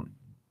choose from.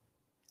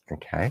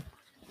 Okay.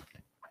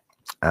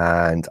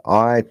 And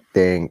I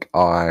think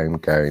I'm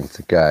going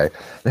to go,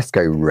 let's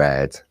go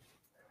red,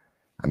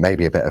 and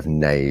maybe a bit of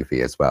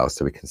navy as well,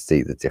 so we can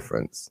see the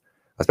difference.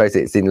 I suppose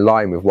it's in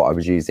line with what I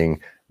was using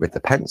with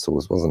the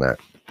pencils, wasn't it?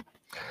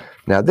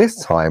 Now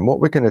this time, what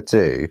we're going to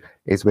do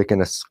is we're going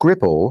to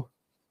scribble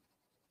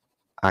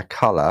our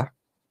color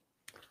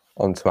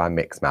onto our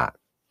mix mat.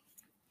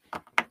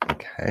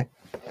 Okay,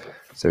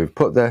 so we've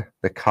put the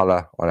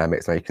color on our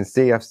mix mat. You can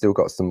see I've still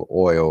got some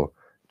oil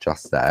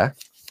just there.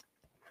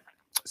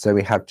 So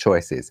we have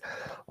choices.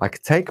 I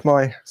could take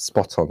my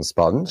spot on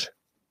sponge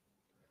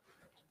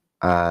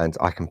and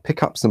I can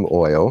pick up some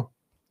oil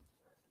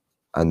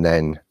and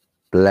then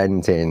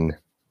blend in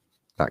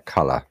that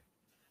color.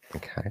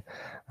 Okay,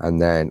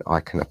 and then I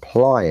can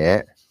apply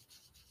it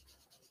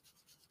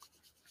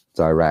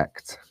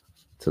direct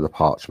to the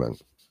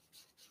parchment.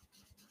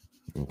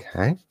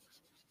 Okay,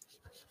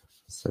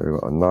 so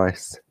we've got a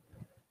nice,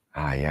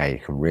 yeah, you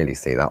can really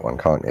see that one,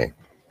 can't you?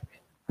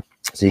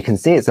 So you can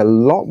see it's a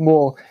lot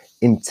more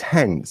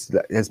intense.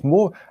 There's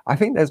more, I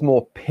think there's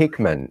more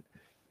pigment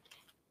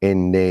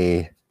in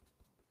the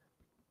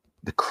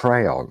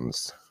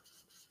crayons,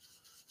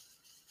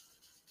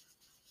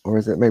 or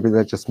is it maybe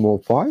they're just more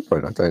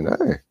vibrant? I don't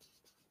know.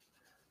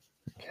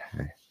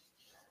 Okay,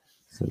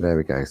 so there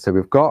we go. So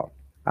we've got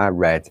our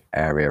red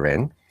area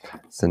in.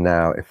 So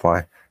now if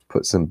I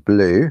put some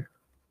blue,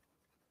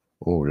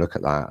 oh, look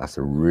at that, that's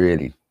a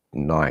really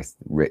nice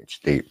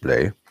rich deep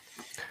blue.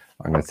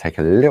 I'm going to take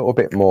a little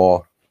bit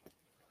more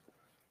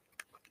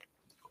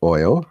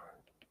oil,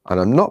 and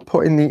I'm not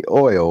putting the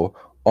oil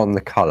on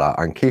the color,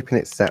 I'm keeping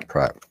it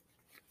separate.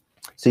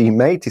 So you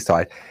may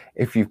decide,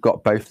 if you've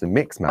got both the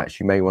mix match,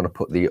 you may want to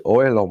put the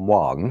oil on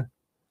one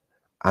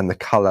and the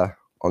color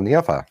on the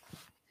other.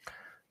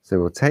 So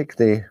we'll take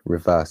the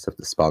reverse of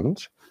the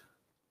sponge,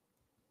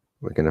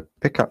 we're going to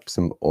pick up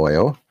some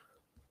oil,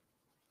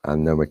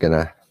 and then we're going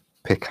to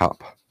pick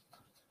up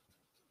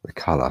the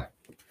color.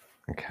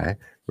 Okay,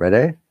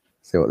 ready?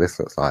 See what this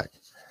looks like.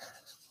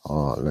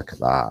 Oh, look at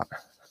that.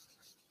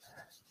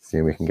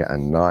 See, we can get a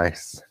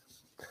nice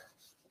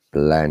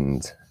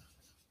blend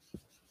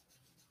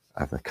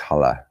of the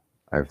color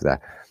over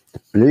there. The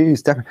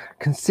blue's definitely,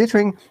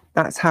 considering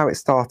that's how it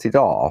started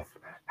off,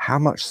 how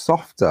much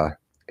softer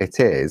it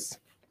is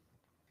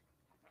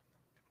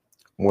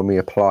when we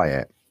apply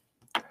it.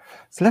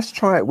 So let's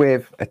try it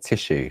with a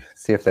tissue,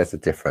 see if there's a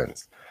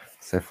difference.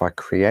 So if I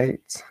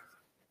create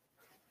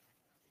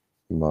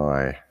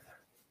my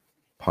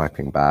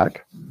piping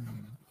bag,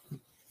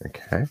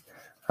 okay,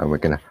 and we're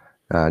going to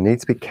I need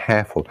to be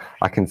careful.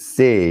 I can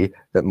see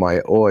that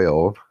my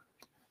oil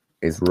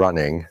is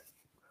running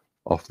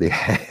off the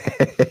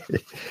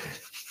edge.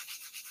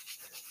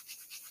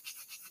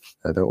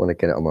 I don't want to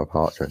get it on my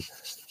parchment.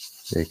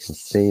 So you can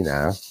see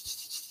now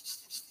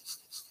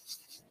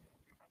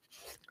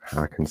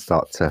how I can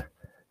start to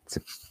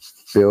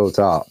build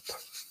up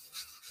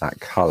that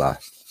colour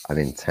and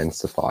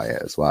intensify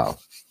it as well.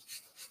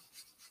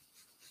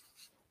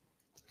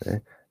 Okay.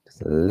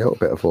 Just a little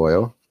bit of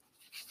oil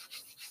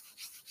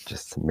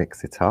just to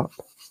mix it up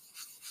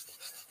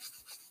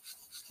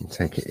and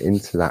take it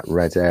into that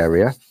red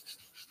area.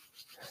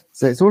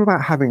 So it's all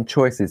about having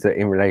choices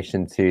in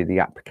relation to the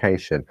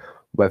application,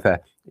 whether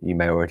you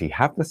may already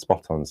have the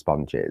spot-on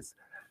sponges,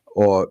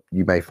 or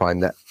you may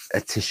find that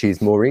a tissue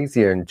is more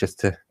easier and just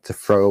to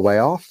throw away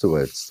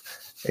afterwards.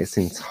 It's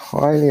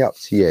entirely up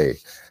to you,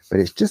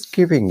 but it's just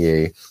giving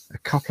you a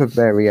couple of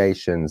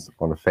variations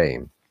on a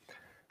theme.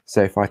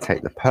 So if I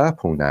take the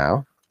purple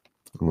now,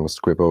 and we'll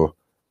scribble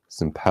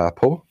some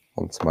purple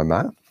onto my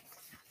mat.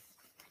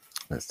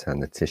 Let's turn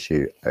the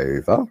tissue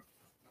over.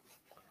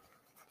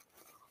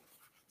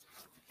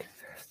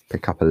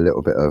 Pick up a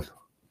little bit of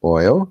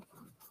oil,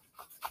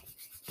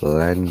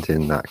 blend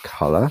in that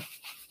colour.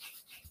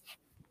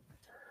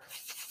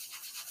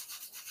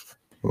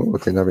 Oh,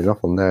 didn't have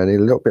enough on there. I need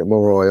a little bit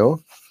more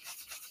oil.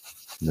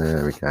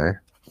 There we go.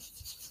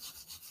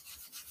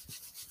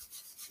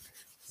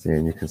 See,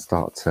 and you can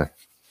start to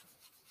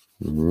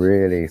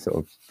really sort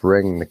of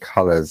bring the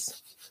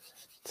colours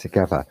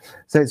together.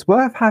 So it's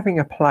worth having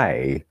a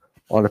play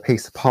on a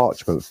piece of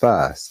parchment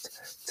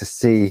first to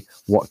see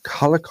what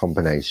colour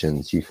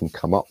combinations you can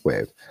come up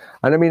with.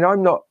 And I mean,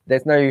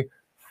 there's no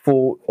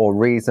fault or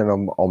reason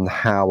on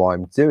how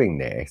I'm doing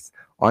this.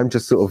 I'm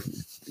just sort of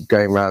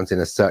going around in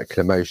a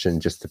circular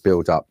motion just to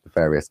build up the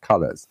various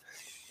colours.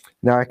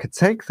 Now I could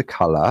take the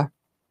colour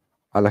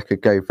and I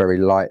could go very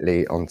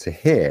lightly onto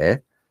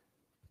here,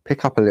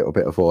 pick up a little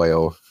bit of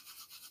oil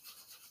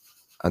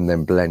and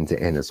then blend it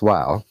in as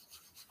well.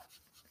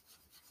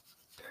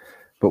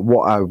 But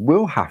what I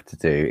will have to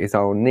do is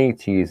I'll need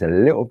to use a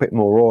little bit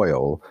more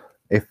oil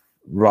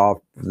rather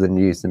than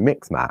use the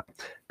mix mat,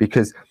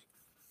 because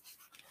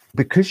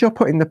you're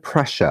putting the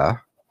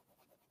pressure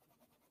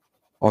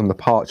on the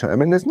parchment. I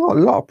mean, there's not a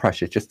lot of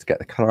pressure just to get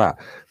the colour out,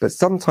 but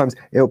sometimes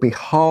it'll be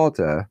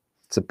harder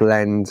to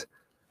blend.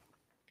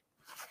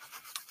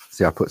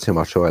 See, I put too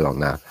much oil on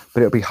now,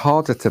 but it'll be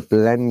harder to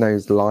blend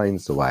those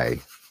lines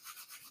away.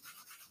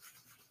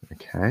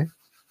 Okay.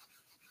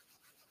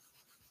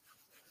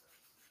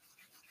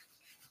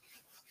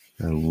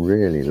 I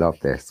really love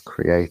this,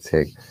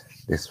 creating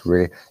this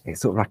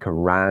it's sort of like a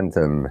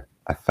random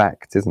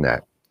effect, isn't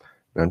it?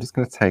 And I'm just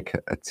going to take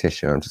a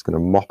tissue, I'm just going to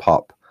mop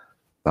up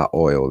that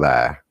oil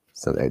there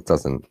so that it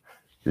doesn't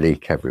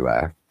leak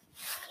everywhere.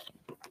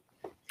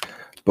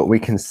 But we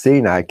can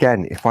see now,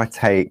 again, if I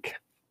take,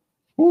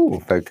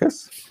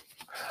 focus.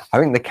 I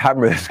think the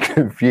camera is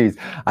confused.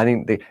 I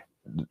think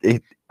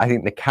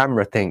the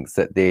camera thinks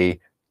that the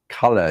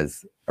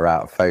colours are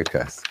out of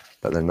focus,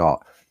 but they're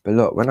not. But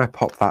look, when I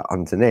pop that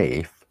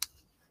underneath,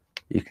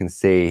 you can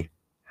see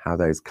how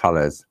those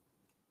colours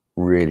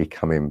really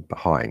come in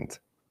behind.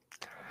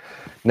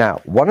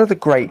 Now, one of the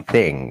great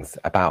things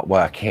about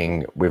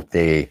working with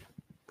the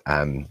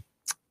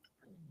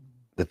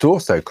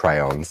Dorse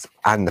crayons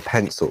and the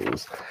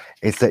pencils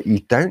is that you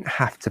don't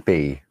have to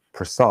be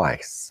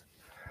precise.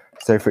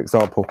 So, for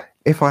example,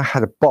 if I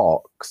had a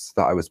box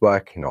that I was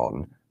working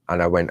on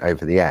and I went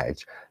over the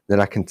edge, then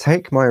I can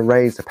take my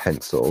eraser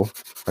pencil.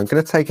 I'm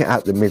going to take it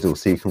out the middle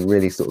so you can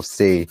really sort of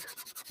see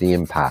the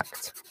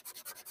impact.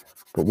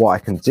 But what I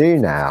can do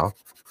now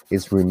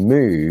is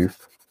remove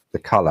the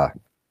colour.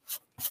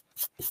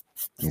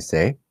 You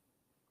see?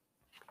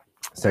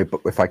 So,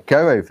 but if I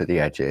go over the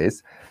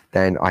edges,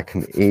 then I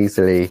can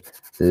easily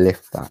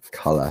lift that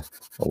colour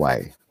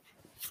away.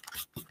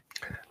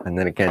 And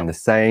then again, the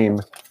same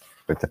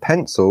with the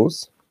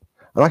pencils.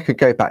 And I could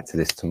go back to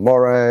this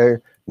tomorrow,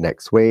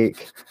 next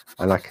week,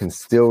 and I can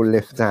still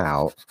lift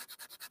out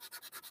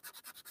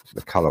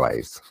the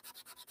colourways.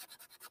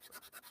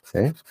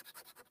 See?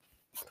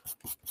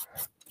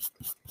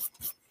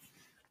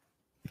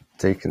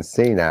 So you can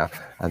see now,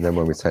 and then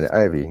when we turn it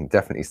over, you can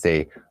definitely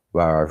see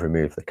where I've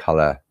removed the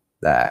colour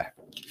there.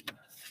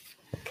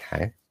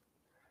 Okay.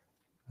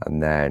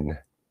 And then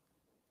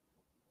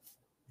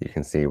you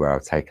can see where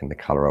I've taken the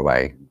colour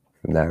away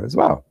from there as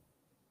well.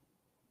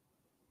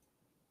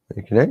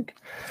 Okay.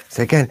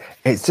 So again,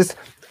 it's just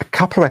a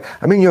couple of,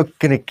 I mean, you're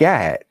going to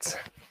get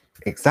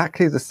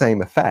exactly the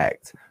same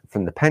effect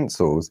from the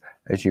pencils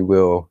as you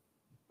will.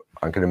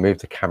 I'm going to move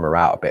the camera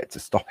out a bit to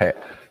stop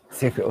it,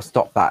 see if it will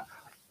stop that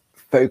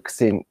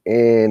focusing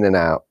in and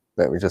out.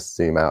 Let me just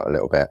zoom out a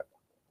little bit.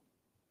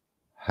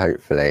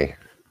 Hopefully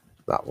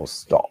that will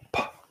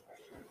stop.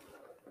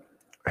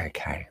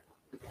 Okay.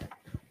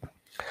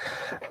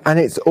 And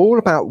it's all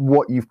about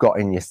what you've got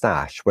in your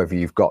stash, whether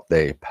you've got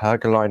the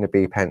Pergolina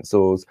B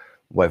pencils,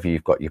 whether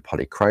you've got your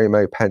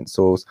polychromo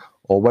pencils,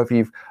 or whether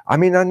you've, I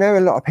mean, I know a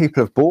lot of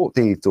people have bought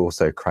these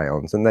Dorso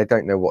crayons and they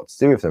don't know what to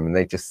do with them and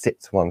they just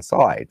sit to one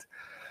side.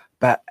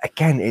 But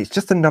again, it's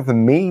just another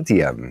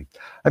medium.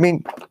 I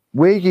mean,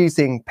 we're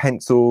using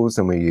pencils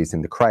and we're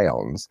using the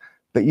crayons,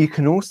 but you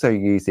can also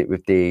use it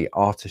with the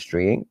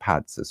artistry ink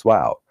pads as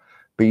well.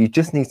 But you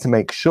just need to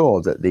make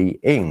sure that the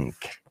ink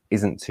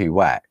isn't too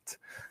wet.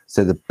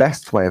 So the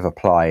best way of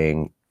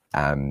applying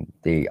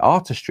the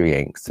artistry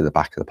inks to the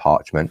back of the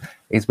parchment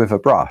is with a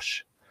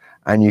brush.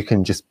 And you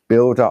can just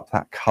build up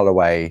that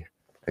colorway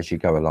as you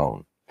go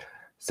along.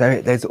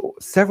 So there's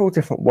several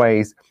different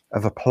ways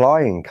of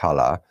applying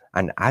color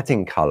and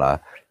adding color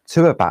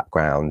to a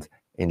background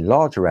in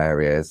larger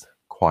areas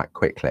quite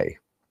quickly.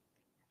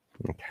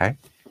 Okay.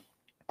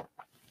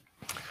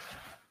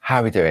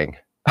 How are we doing?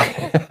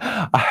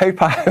 I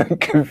hope I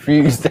haven't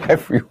confused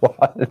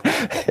everyone.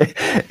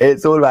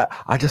 It's all about,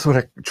 I just want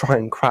to try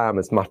and cram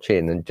as much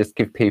in and just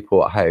give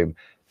people at home,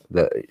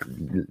 the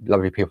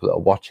lovely people that are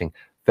watching,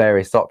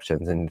 various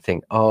options and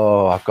think,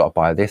 oh, I've got to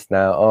buy this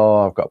now.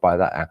 Oh, I've got to buy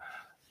that now.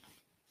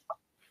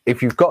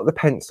 If you've got the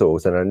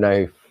pencils, and I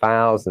know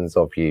thousands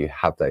of you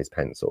have those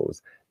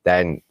pencils,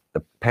 then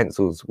the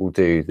pencils will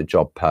do the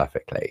job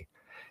perfectly.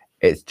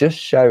 It's just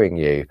showing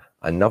you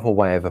another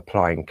way of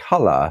applying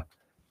color,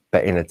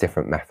 but in a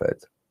different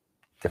method.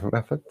 Different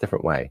method,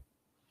 different way.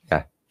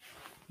 Yeah,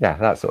 yeah,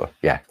 that sort of,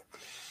 yeah.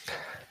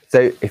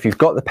 So if you've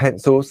got the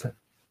pencils,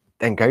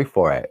 then go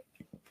for it.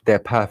 They're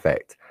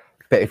perfect.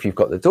 But if you've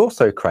got the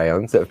Dorso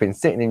crayons that have been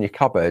sitting in your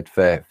cupboard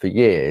for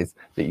years,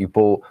 that you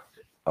bought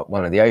at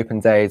one of the open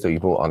days or you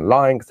bought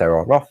online because they're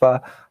on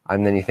offer,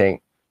 and then you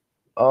think,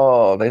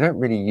 oh, they don't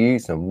really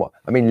use them. What?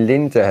 I mean,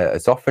 Linda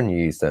has often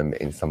used them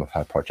in some of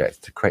her projects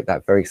to create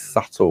that very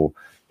subtle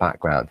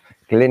background.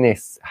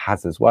 Glynis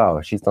has as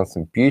well. She's done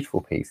some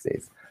beautiful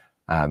pieces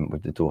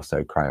with the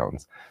Dorso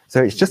crayons.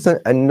 So it's just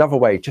another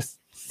way, just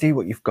see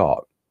what you've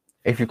got.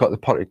 If you've got the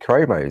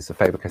Polychromos, the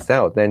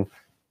Faber-Castell, then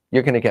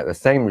you're going to get the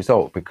same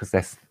result because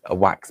there's a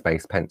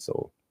wax-based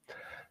pencil.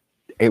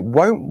 It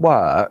won't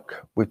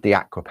work with the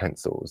aqua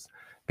pencils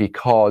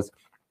because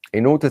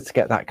in order to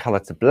get that color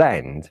to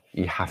blend,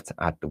 you have to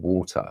add the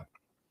water.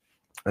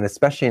 And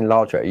especially in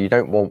larger, you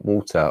don't want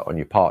water on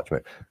your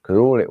parchment because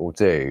all it will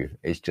do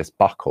is just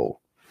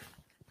buckle.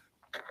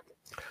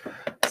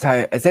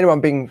 So has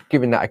anyone been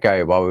giving that a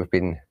go while we've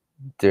been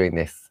doing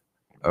this?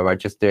 Or am I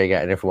just doing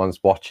it and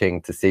everyone's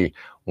watching to see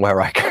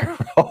where I go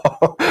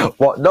wrong,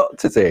 what not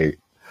to do?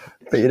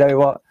 But you know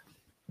what?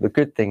 The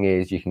good thing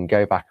is you can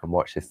go back and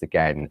watch this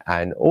again,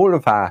 and all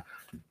of our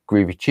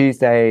Groovi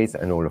Tuesdays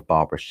and all of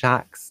Barbara's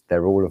Shacks,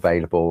 they're all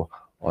available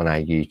on our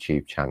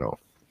YouTube channel.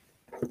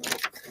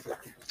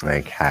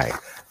 Okay,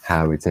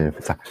 how are we doing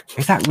for time?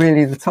 Is that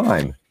really the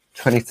time?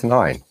 20 to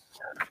 9?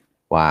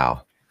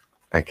 Wow.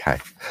 Okay.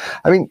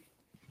 I mean,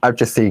 I've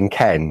just seen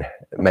Ken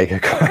make a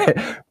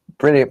comment.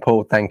 Brilliant,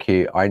 Paul. Thank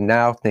you. I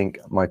now think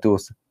my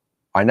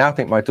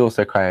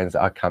Dorso crayons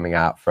are coming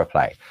out for a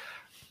play.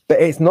 But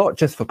it's not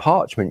just for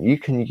parchment. You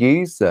can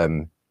use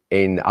them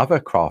in other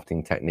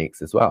crafting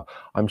techniques as well.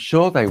 I'm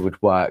sure they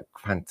would work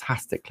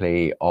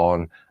fantastically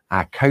on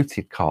our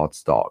coated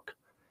cardstock.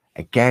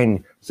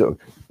 Again, sort of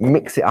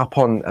mix it up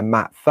on a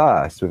mat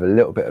first with a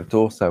little bit of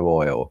Dorso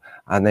oil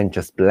and then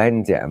just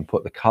blend it and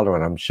put the color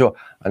on, I'm sure.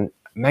 And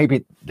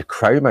maybe the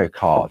chromo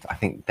card, I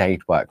think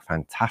they'd work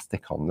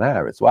fantastic on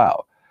there as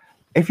well.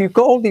 If you've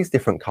got all these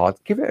different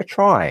cards, give it a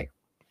try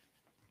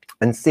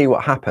and see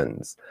what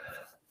happens.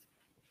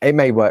 It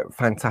may work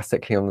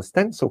fantastically on the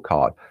stencil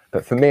card,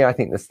 but for me, I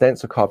think the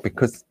stencil card,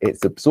 because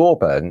it's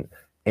absorbent,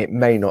 it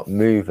may not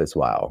move as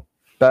well.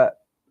 But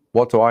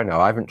what do I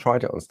know? I haven't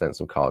tried it on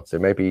stencil cards, so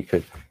maybe you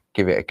could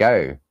give it a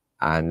go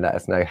and let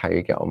us know how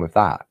you get on with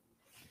that.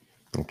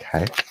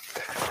 Okay.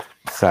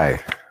 So.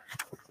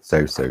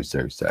 I'm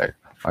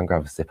going to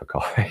have a sip of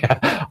coffee.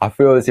 I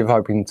feel as if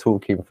I've been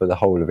talking for the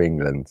whole of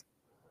England.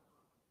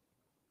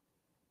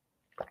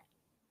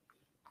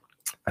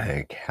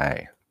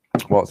 Okay.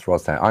 What's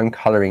Roz saying? I'm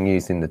colouring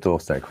using the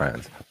Dorso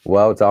crayons.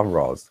 Well done,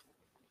 Roz.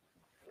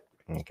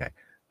 Okay.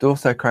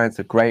 Dorso crayons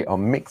are great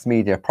on mixed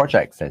media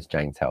projects, says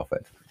Jane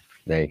Telford.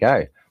 There you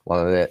go.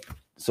 One of the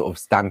sort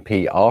of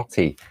stampy,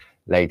 arty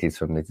ladies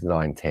from the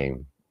design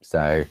team.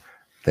 So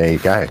there you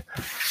go.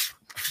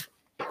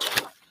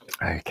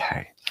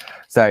 Okay.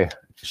 So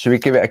should we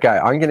give it a go?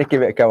 I'm going to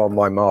give it a go on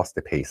my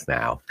masterpiece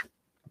now.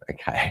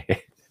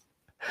 Okay.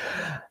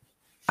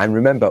 And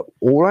remember,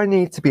 all I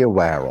need to be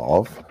aware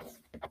of,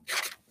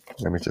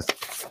 let me just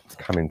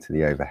come into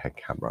the overhead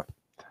camera.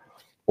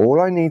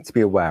 All I need to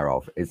be aware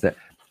of is that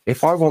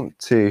if I want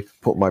to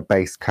put my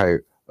base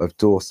coat of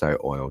Dorso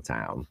oil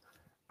down,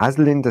 as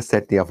Linda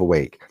said the other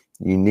week,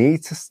 you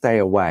need to stay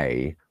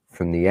away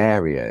from the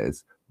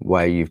areas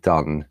where you've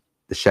done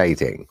the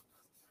shading.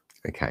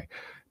 Okay.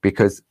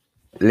 Because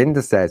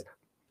Linda says,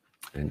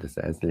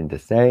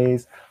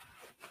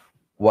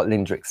 what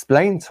Linda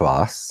explained to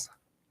us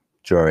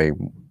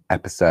during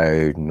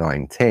episode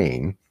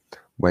 19,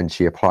 when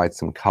she applied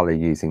some colour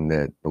using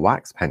the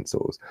wax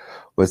pencils,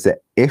 was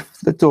that if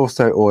the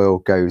Dorso oil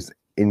goes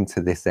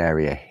into this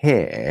area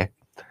here,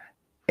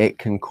 it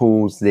can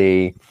cause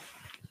the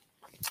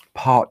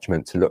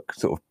parchment to look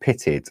sort of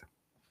pitted,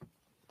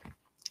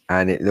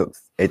 and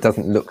it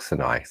doesn't look so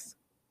nice.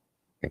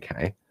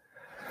 Okay,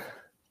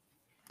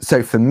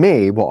 so for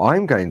me, what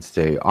I'm going to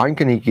do, I'm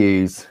going to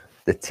use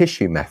the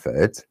tissue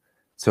method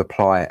to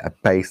apply a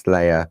base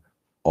layer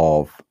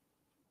of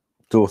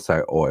Dorse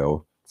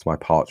oil to my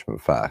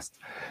parchment first.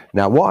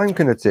 Now what I'm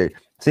going to do,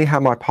 see how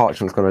my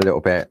parchment's gone a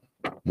little bit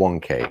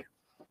wonky.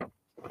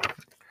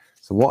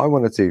 So what I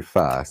want to do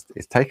first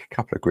is take a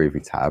couple of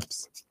Groovi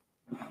tabs.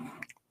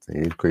 So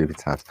these Groovi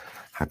tabs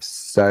have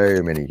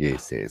so many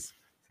uses.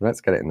 So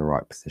let's get it in the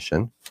right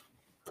position.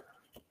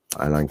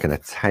 And I'm going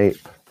to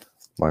tape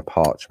my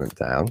parchment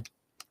down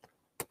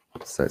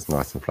so it's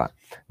nice and flat.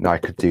 Now I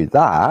could do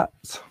that,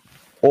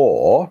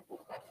 or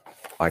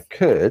I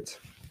could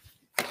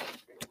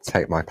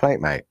take my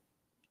plate mate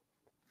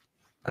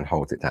and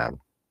hold it down.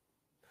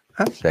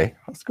 Actually,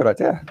 that's a good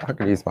idea. I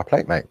could use my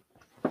plate mate.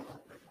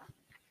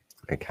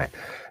 Okay,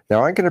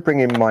 now I'm going to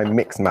bring in my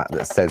mix mat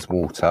that says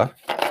water.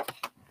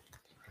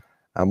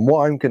 And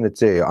what I'm going to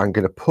do, I'm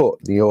going to put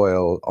the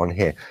oil on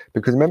here,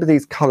 because remember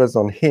these colours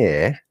on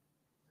here,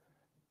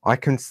 I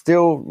can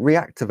still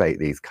reactivate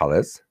these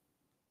colours.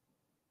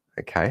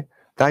 Okay,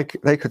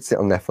 they could sit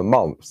on there for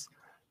months.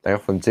 They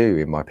often do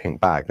in my pink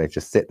bag. They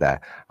just sit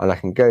there, and I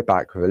can go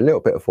back with a little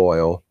bit of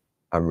oil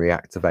and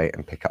reactivate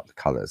and pick up the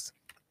colours.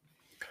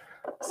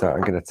 So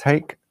I'm going to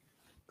take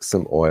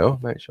some oil,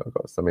 make sure I've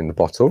got some in the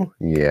bottle.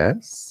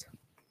 Yes.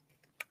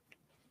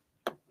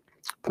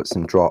 Put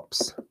some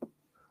drops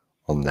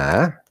on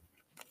there.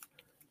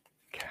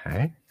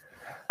 Okay.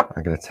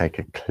 I'm going to take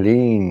a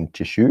clean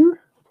tissue,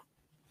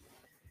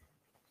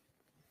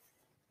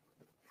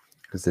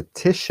 because the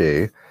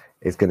tissue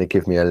is going to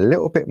give me a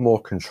little bit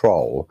more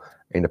control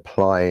in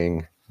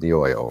applying the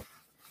oil.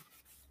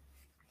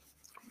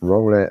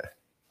 Roll it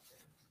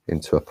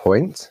into a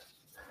point.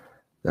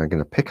 Now I'm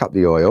going to pick up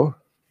the oil.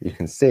 You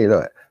can see,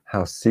 look,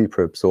 how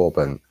super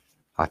absorbent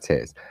that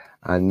is.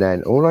 And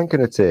then all I'm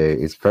going to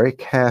do is very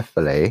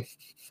carefully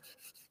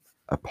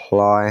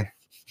apply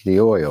the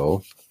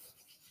oil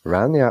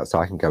around the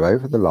outside. I can go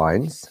over the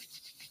lines,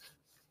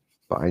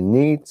 but I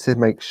need to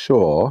make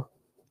sure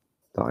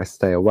that I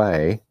stay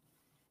away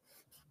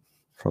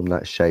from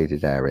that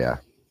shaded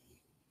area.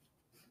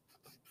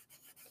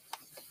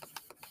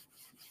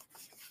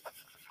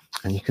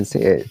 And you can see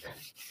it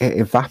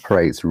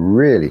evaporates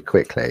really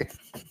quickly.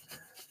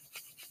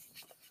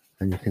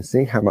 And you can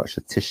see how much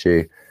the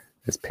tissue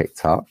has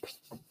picked up.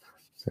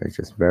 So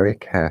just very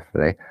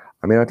carefully.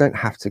 I mean, I don't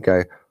have to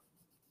go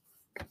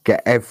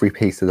get every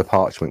piece of the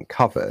parchment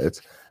covered,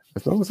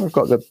 as long as I've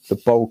got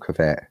the bulk of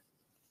it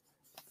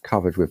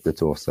covered with the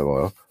Dorse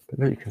oil. But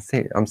look, you can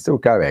see I'm still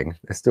going.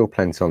 There's still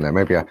plenty on there.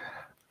 Maybe I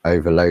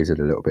overloaded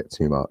a little bit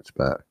too much,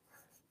 but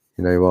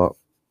you know what?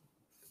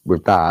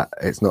 With that,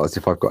 it's not as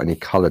if I've got any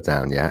colour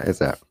down yet,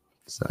 is it?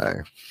 So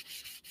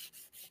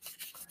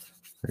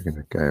we're going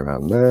to go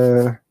around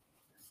there.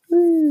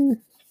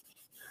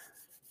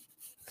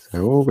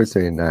 So all we're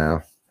doing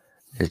now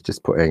is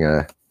just putting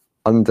a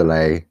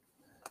underlay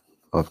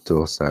of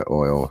Dorse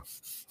oil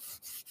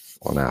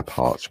on our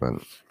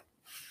parchment.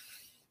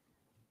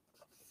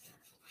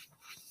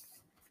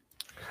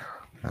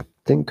 I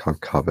think I've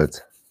covered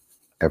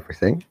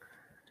everything.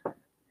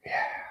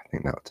 Yeah, I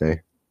think that'll do.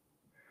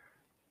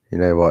 You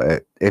know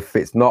what, if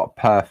it's not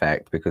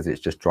perfect because it's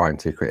just drying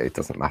too quickly, it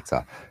doesn't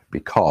matter,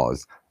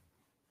 because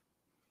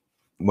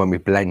when we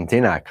blend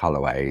in our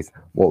colorways,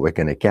 what we're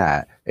going to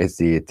get is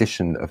the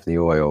addition of the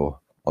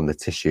oil on the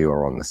tissue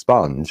or on the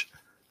sponge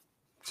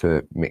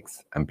to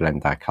mix and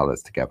blend our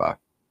colors together.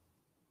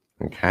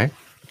 Okay,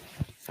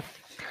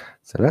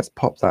 so let's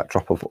pop that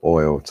drop of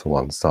oil to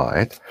one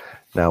side.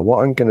 Now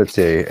what I'm going to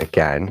do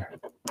again,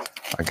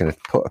 I'm going to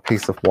put a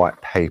piece of white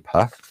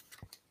paper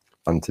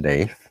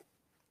underneath,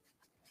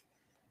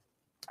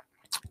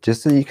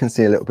 just so you can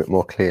see a little bit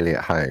more clearly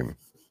at home.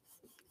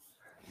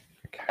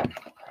 Okay,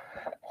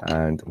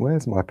 and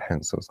where's my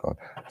pencils gone?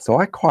 So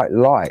I quite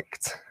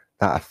liked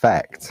that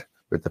effect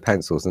with the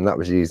pencils, and that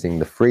was using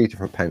the 3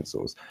 different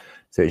pencils.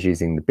 So it's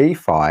using the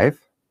B5,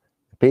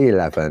 the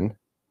B11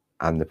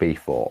 and the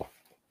B4.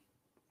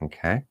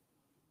 Okay,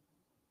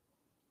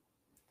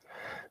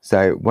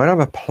 so when I'm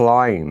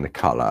applying the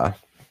color,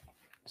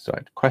 so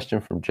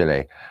question from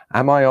Jilly,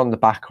 am I on the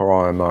back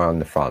or am I on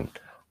the front?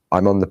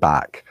 I'm on the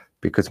back,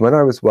 because when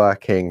I was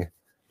working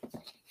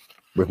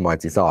with my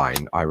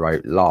design, I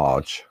wrote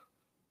large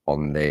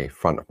on the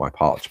front of my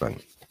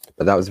parchment.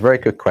 But that was a very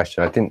good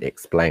question. I didn't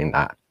explain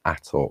that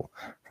at all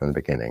from the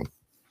beginning.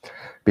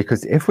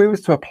 Because if we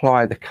was to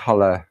apply the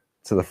colour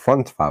to the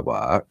front of our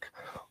work,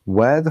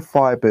 where the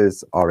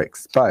fibres are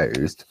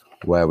exposed,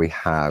 where we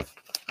have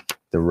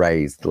the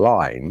raised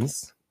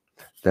lines,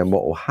 then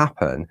what will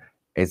happen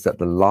is that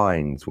the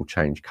lines will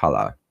change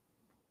colour.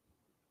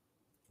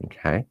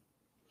 Okay.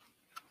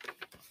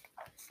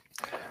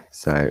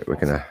 So we're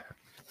going to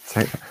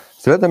take,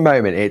 so at the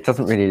moment it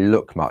doesn't really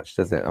look much,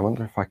 does it? I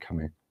wonder if I come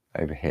in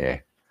over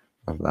here,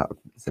 whether that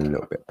is a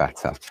little bit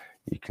better.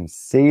 You can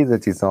see the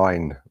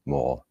design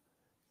more.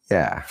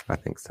 Yeah, I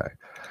think so.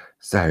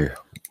 So I'm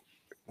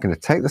going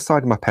to take the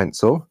side of my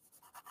pencil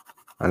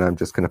and I'm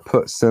just going to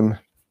put some,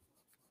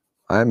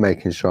 I'm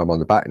making sure I'm on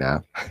the back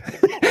now.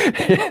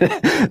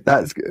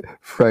 That's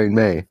thrown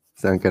me.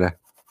 So I'm going to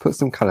put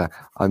some colour.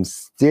 I'm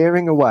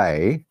steering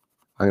away.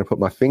 I'm going to put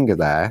my finger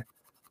there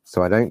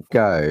so I don't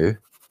go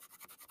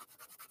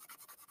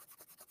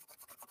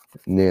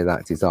near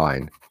that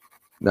design.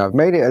 Now I've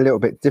made it a little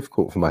bit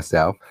difficult for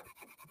myself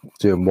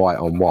doing white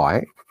on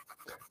white,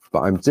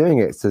 but I'm doing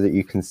it so that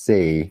you can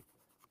see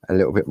a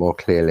little bit more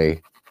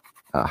clearly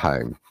at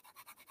home.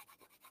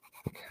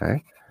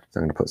 Okay, so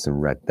I'm going to put some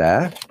red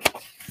there.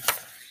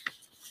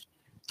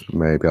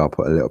 Maybe I'll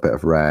put a little bit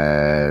of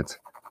red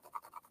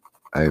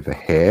over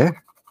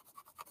here.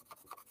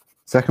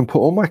 So I can put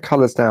all my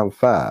colours down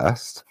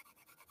first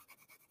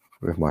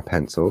with my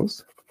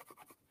pencils.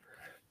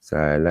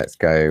 So let's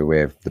go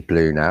with the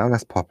blue now.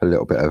 Let's pop a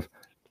little bit of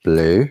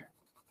blue.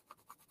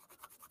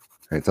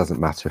 It doesn't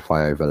matter if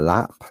I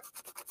overlap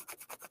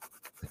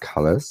the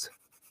colours.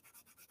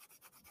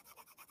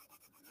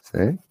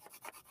 See?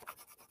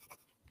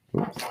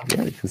 Oops,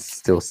 yeah, you can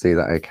still see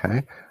that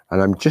okay.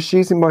 And I'm just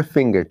using my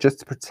finger just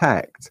to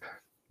protect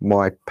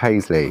my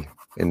paisley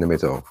in the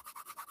middle.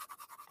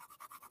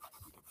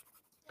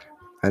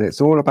 And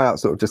it's all about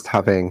sort of just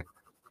having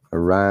a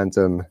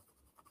random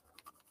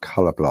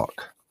colour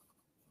block.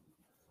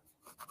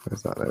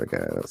 Where's that? There we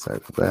go. That's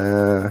over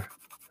there.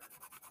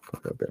 Put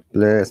a little bit of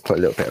blue. Let's put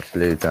a little bit of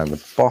blue down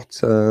the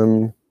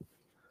bottom.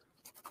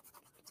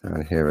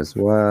 Down here as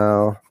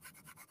well.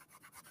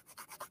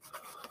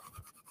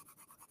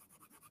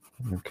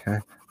 Okay.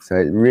 So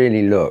it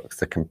really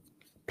looks a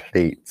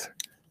complete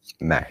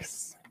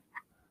mess.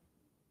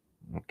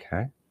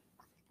 Okay.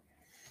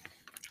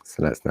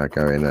 So let's now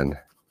go in and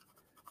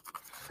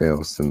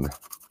fill some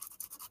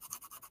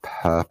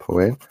purple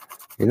in.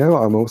 You know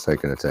what I'm also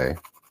going to do?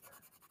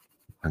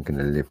 I'm going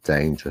to live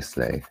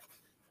dangerously.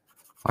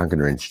 I'm going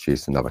to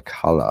introduce another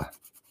colour.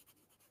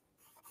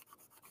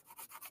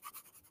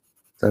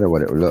 Don't know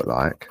what it will look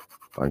like,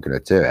 but I'm going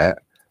to do it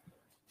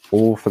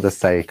all for the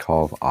sake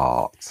of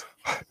art.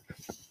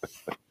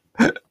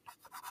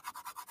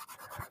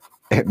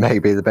 It may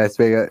be the best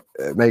thing,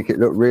 make it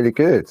look really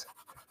good.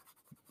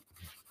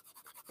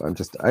 But I'm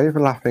just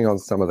overlapping on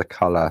some of the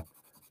colour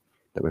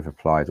that we've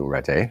applied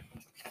already.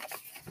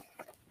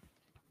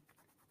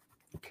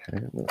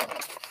 Okay,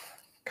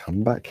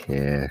 come back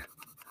here.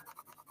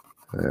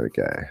 There we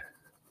go.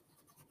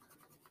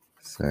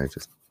 So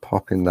just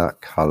popping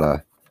that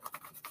colour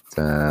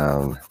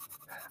down.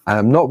 And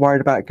I'm not worried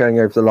about going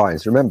over the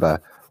lines.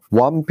 Remember,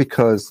 one,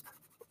 because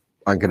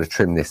I'm going to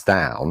trim this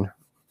down,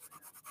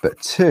 but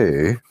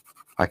two,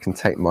 I can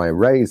take my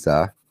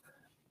eraser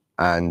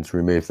and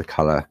remove the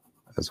colour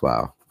as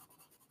well.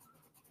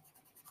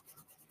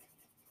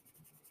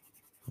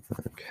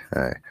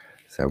 Okay,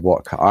 so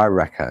what I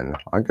reckon,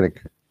 I'm going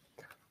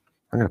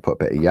to put a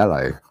bit of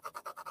yellow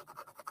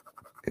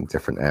in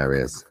different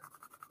areas.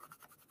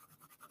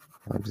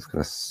 I'm just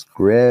going to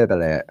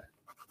scribble it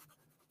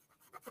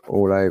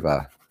all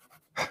over.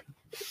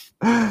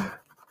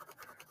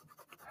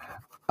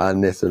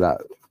 And this will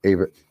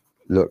either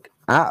look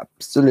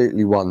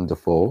absolutely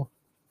wonderful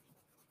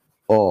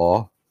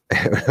or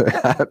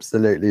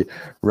absolutely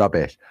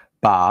rubbish.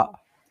 But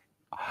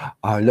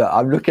oh look,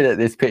 I'm looking at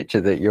this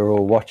picture that you're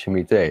all watching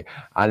me do,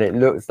 and it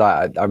looks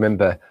like I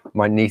remember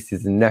my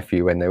nieces and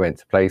nephew when they went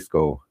to play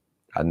school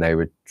and they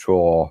would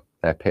draw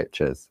their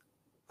pictures.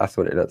 That's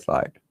what it looks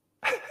like.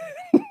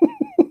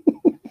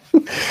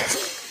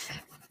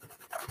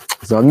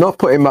 So I'm not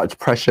putting much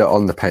pressure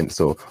on the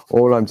pencil.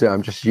 All I'm doing,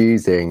 I'm just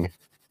using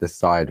the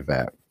side of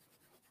it.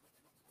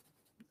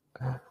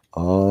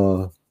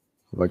 Oh,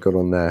 have I got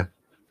on there?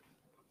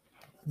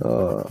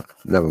 Oh,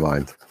 never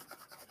mind.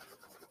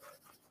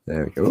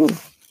 There we go. Ooh,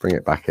 bring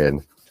it back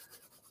in.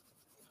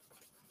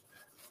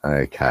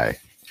 Okay,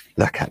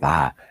 look at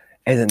that.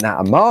 Isn't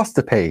that a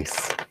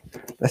masterpiece?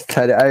 Let's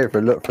turn it over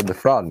and look from the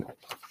front.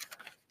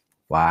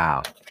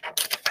 Wow.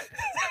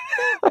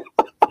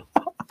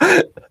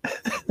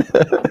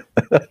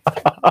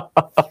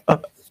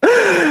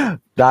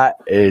 That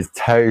is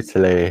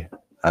totally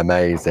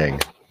amazing.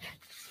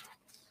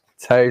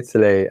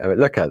 Totally. I mean,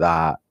 look at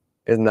that.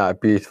 Isn't that a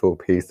beautiful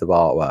piece of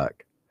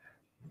artwork?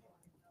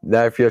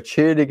 Now, if you're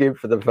tuning in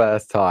for the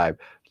first time,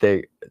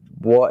 think,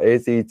 what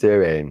is he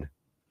doing?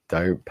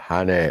 Don't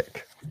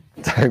panic.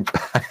 Don't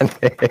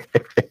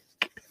panic.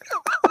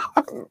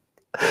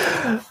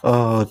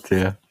 Oh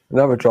dear.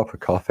 Another drop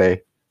of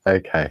coffee.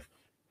 Okay.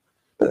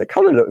 But the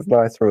colour looks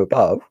nice from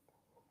above.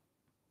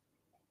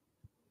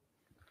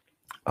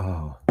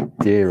 Oh,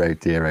 dear oh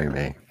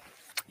me.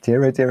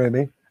 Dear oh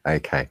me.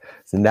 Okay,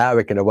 so now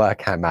we're going to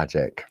work our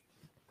magic.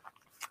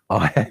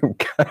 I am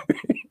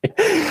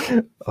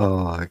going.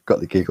 Oh, I've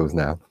got the giggles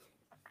now.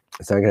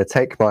 So I'm going to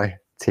take my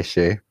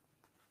tissue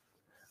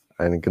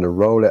and I'm going to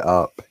roll it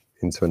up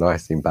into an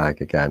icing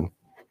bag again.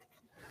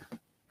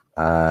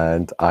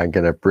 And I'm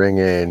going to bring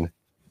in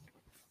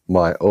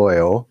my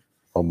oil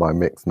on my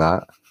mix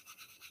mat.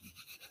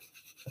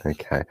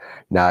 Okay,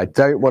 now I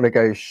don't want to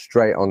go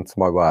straight onto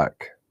my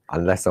work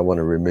unless I want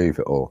to remove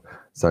it all.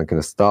 So I'm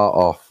going to start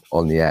off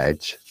on the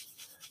edge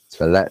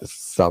to let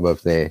some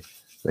of the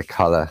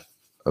colour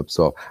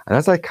absorb. And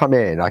as I come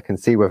in, I can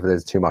see whether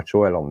there's too much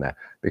oil on there,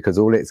 because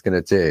all it's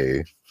going to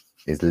do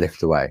is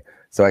lift away.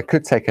 So I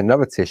could take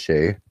another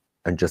tissue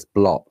and just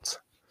blot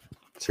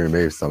to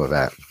remove some of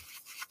it.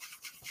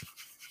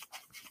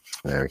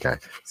 There we go.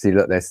 See,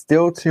 look, there's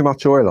still too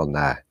much oil on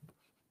there.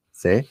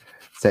 See?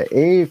 So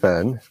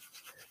even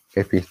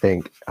if you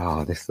think,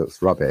 oh, this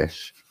looks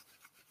rubbish,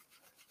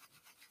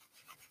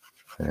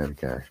 there we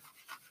go.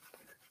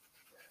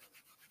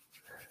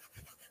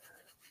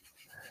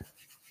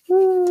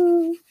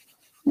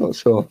 Not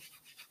sure.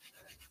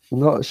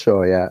 Not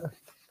sure yet.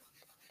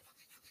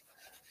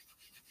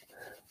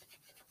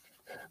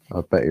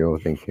 I bet you're all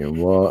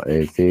thinking, what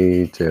is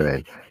he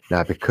doing?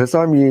 Now, because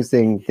I'm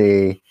using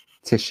the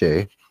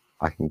tissue,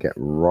 I can get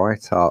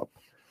right up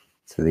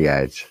to the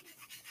edge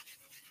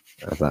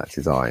of that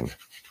design.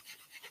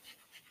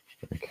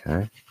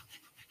 Okay.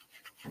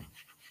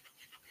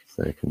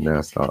 So you can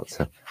now start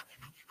to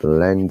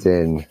blend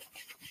in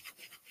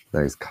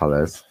those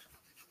colours.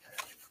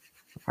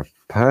 I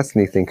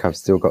personally think I've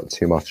still got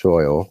too much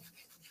oil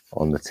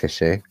on the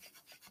tissue.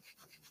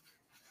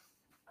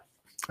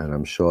 And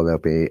I'm sure there'll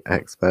be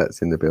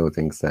experts in the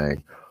building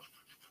saying,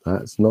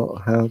 that's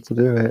not how to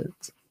do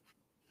it.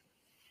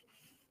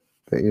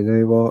 But you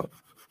know what?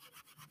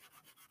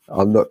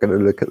 I'm not going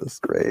to look at the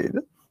screen.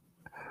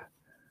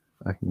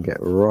 I can get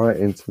right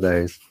into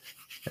those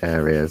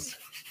areas.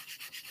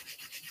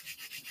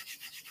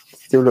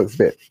 Still looks a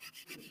bit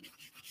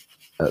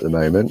at the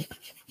moment.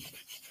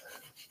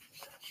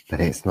 But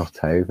it's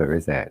not over,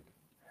 is it?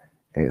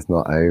 It's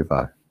not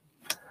over.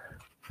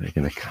 We're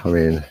going to come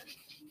in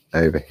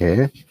over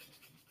here,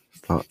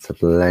 start to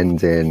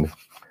blend in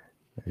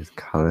those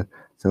colours.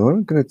 So what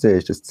I'm going to do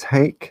is just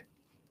take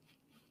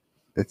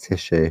the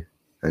tissue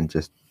and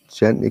just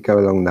gently go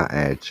along that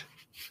edge.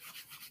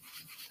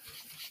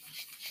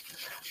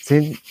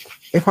 See,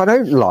 if I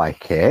don't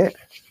like it,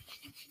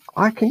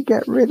 I can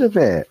get rid of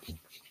it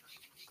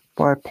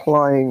by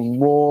applying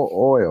more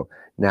oil.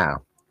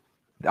 Now,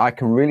 I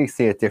can really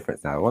see a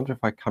difference now. I wonder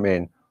if I come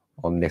in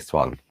on this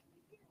one.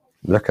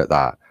 Look at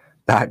that.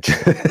 That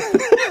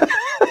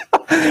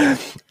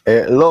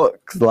it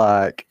looks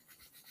like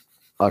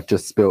I've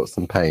just spilt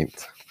some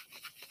paint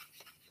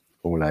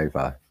all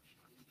over.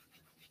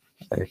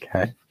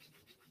 Okay.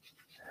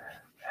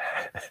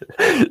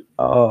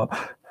 Oh,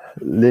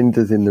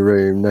 Linda's in the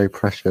room. No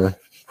pressure,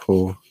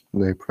 Paul.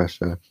 No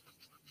pressure.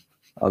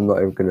 I'm not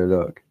even going to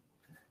look.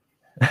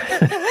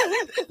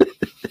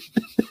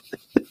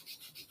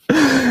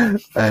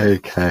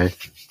 Okay.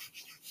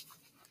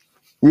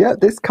 Yeah,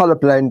 this colour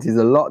blend is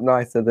a lot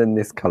nicer than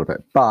this colour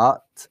blend,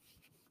 but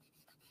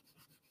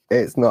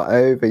it's not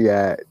over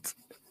yet.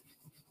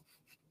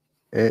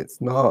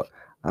 It's not.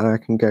 And I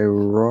can go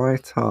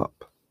right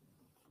up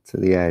to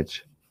the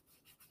edge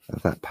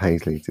of that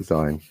paisley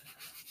design.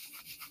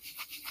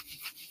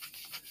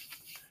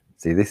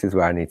 See, this is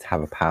where I need to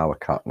have a power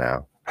cut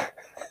now.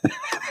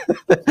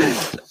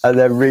 And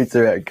then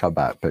redo it and come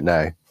back. But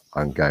no,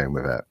 I'm going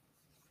with it.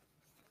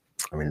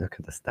 I mean, look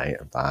at the state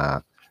of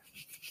that.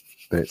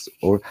 But it's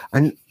all,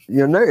 and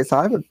you'll notice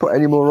I haven't put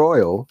any more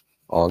oil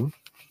on.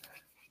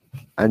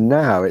 And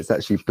now it's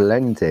actually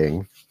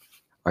blending.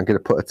 I'm going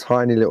to put a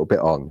tiny little bit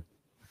on,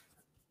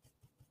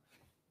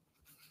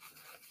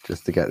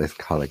 just to get this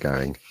colour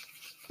going.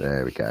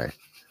 There we go.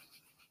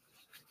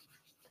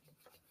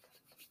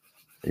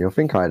 You'll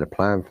think I had a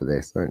plan for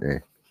this, don't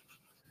you?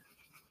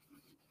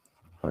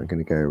 I'm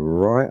going to go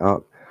right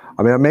up.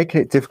 I mean, I'm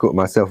making it difficult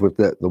myself with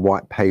the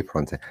white paper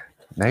on it.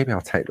 Maybe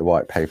I'll take the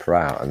white paper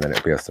out and then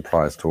it'll be a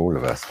surprise to all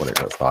of us what it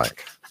looks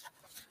like.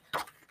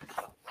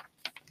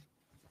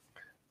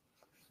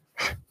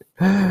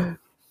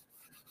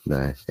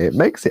 No, it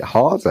makes it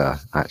harder,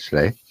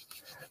 actually.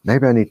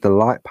 Maybe I need the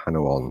light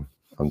panel on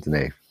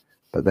underneath,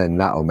 but then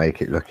that'll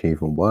make it look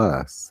even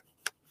worse.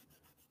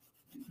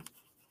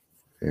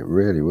 It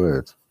really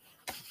would.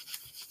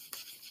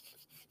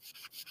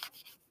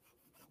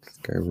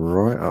 Just go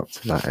right up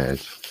to that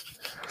edge.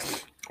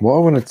 What I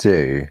want to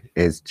do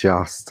is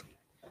I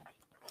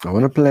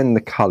want to blend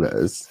the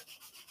colours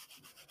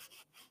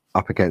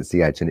up against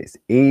the edge, and it's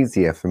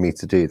easier for me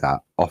to do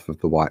that off of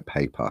the white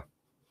paper.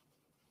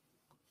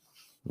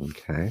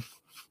 Okay.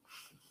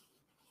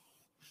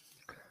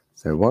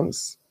 So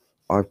once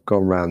I've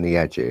gone around the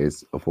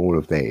edges of all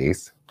of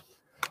these,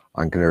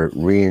 I'm going to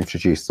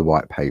reintroduce the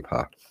white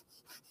paper.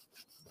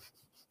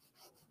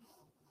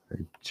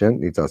 It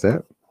gently does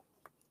it.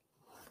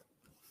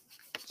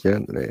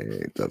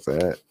 Gently does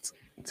it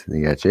to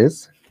the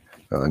edges.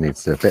 But I need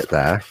to do a bit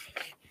there.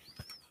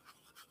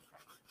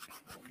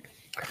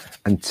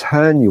 And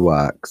turn your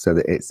work so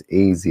that it's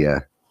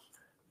easier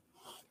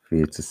for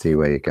you to see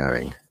where you're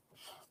going.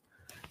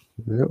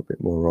 A little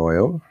bit more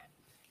oil.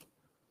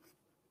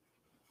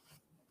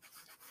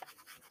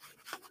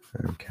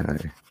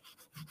 Okay.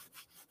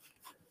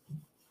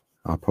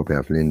 I'll probably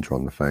have Linda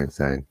on the phone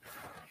saying,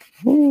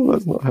 Oh,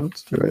 that's not how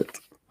to do it.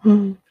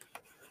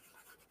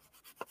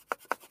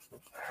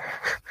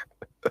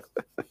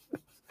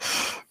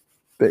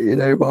 But you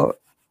know what?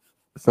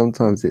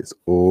 Sometimes it's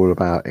all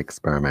about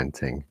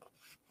experimenting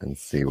and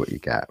see what you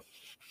get.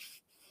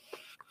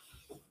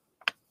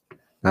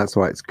 That's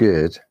why it's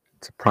good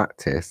to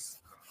practice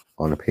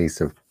on a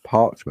piece of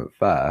parchment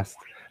first.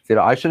 See,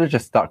 I should have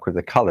just stuck with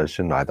the colours,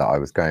 shouldn't I, that I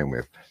was going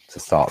with to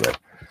start with.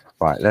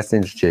 Right, let's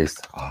introduce,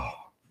 oh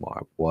my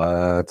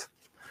word.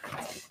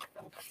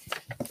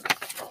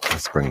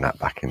 Let's bring that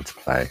back into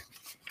play.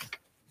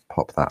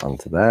 Pop that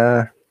onto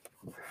there.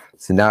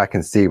 So now I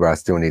can see where I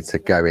still need to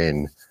go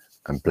in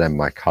and blend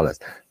my colours.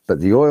 But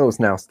the oil's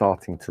now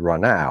starting to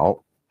run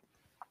out,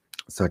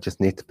 so I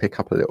just need to pick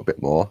up a little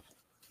bit more.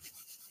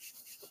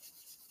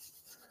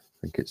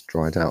 I think it's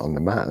dried out on the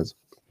mat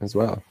as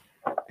well.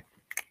 A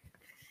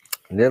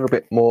little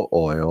bit more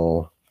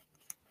oil.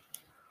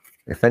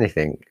 If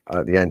anything,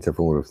 at the end of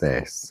all of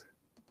this,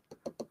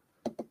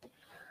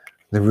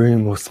 the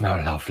room will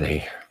smell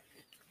lovely.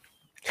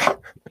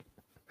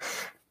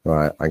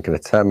 Right, I'm going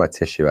to turn my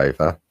tissue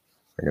over.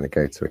 I'm going to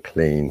go to a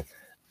clean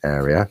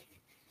area.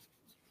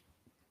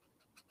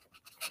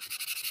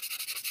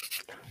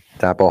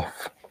 Dab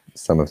off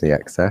some of the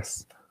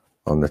excess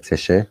on the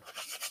tissue.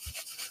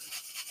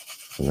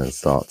 And then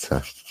start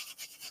to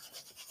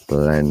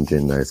blend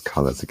in those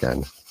colours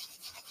again.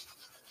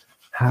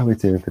 How are we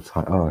doing for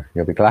time? Oh,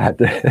 you'll be glad.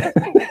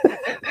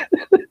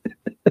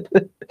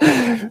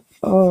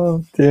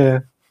 Oh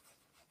dear.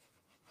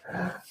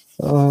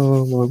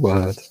 Oh my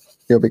word.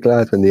 You'll be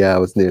glad when the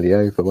hour's nearly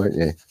over, won't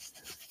you?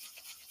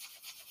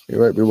 You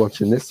won't be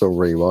watching this on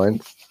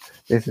rewind.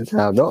 This is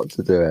how not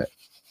to do it.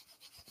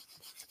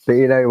 But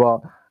you know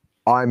what?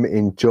 I'm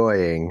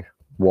enjoying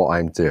what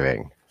I'm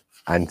doing.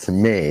 And to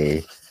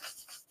me,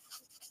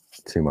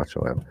 too much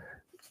oil.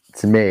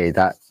 To me,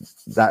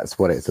 that's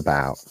what it's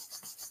about.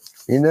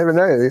 You never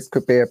know. This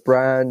could be a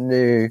brand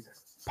new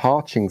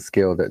parching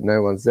skill that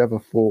no one's ever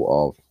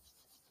thought of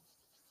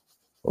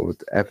or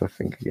would ever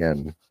think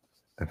again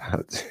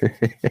about doing.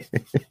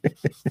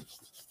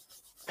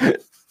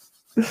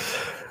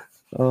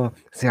 Oh,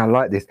 see, I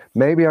like this.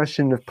 Maybe I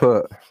shouldn't have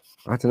put,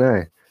 I don't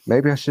know,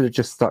 maybe I should have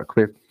just stuck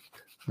with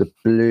the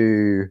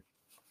blue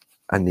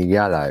and the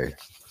yellow.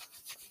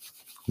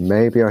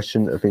 Maybe I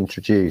shouldn't have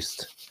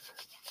introduced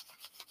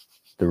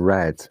the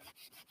red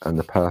and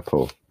the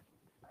purple.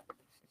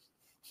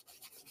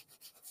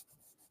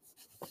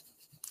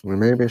 Well,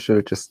 maybe I should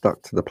have just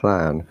stuck to the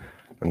plan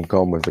and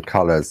gone with the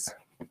colours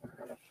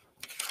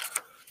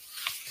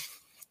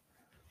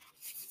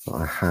that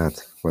I had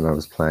when I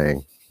was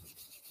playing.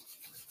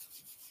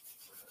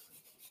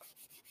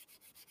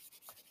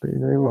 But you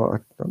know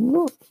what? I'm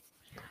not.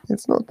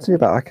 It's not too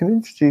bad. I can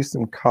introduce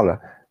some colour.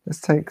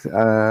 Let's take.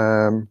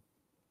 Okay,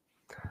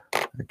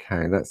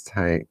 let's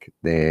take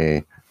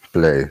the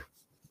blue.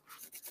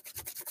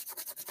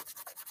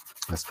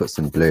 Let's put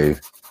some blue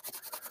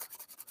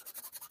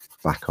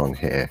back on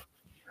here.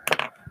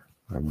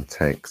 And we'll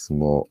take some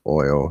more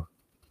oil.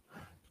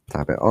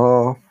 Dab it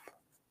off.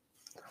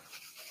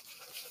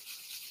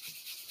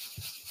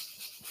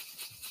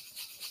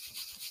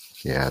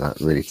 Yeah, that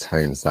really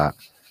tones that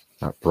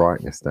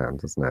brightness down,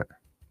 doesn't it?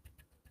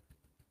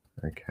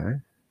 Okay.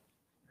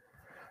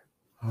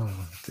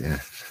 Oh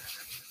dear.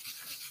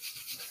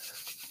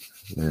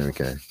 There we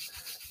go.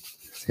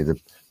 See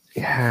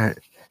yeah,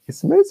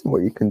 it's amazing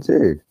what you can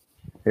do.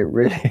 It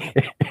really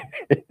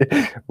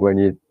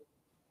when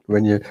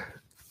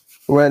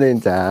in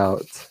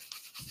doubt,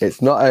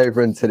 it's not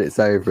over until it's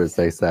over, as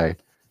they say.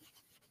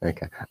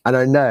 Okay. And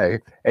I know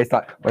it's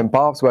like when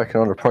Barb's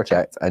working on a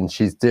project and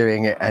she's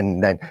doing it,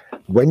 and then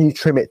when you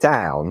trim it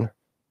down,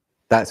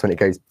 that's when it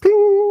goes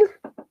ping.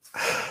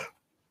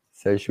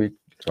 So should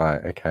we,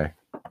 right, okay.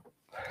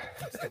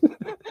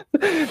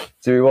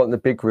 Do we want the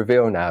big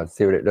reveal now to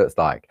see what it looks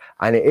like?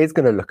 And it is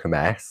going to look a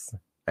mess,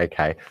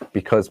 okay,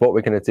 because what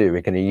we're going to do,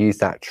 we're going to use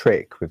that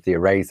trick with the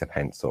eraser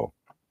pencil.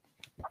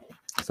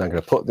 So I'm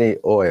going to put the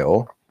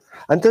oil,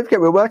 and don't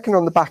forget we're working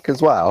on the back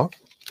as well.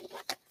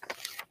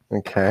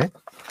 Okay.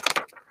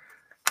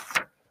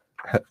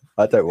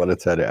 I don't want to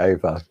turn it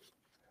over.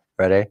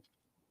 Ready?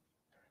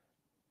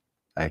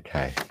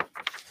 Okay.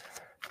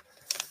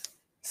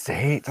 See,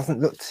 it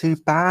doesn't look too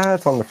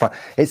bad on the front.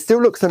 It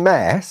still looks a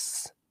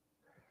mess.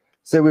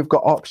 So we've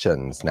got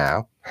options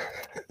now.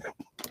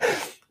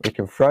 We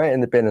can throw it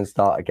in the bin and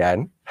start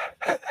again,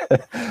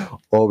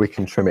 or we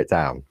can trim it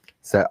down.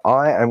 So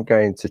I am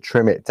going to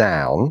trim it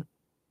down.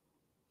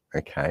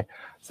 Okay,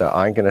 so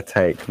I'm going to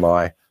take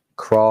my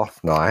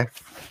craft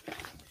knife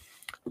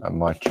and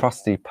my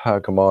trusty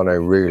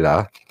Pergamano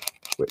ruler,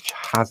 which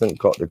hasn't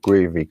got the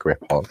Groovi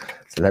grip on.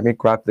 So let me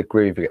grab the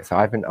Groovi. So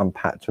I haven't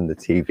unpacked from the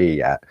TV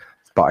yet,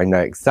 but I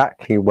know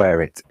exactly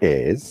where it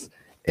is.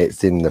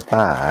 It's in the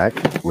bag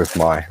with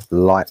my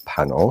light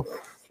panel,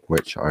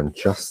 which I'm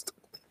just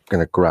going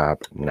to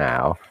grab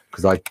now,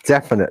 because I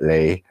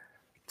definitely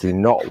do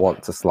not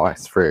want to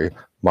slice through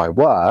my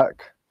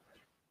work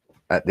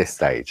at this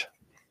stage.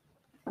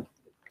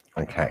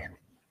 Okay,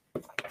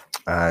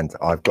 and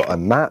I've got a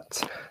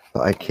mat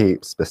that I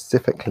keep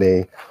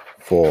specifically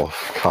for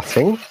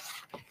cutting.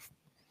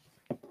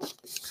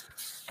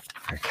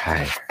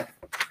 Okay,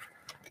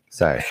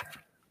 so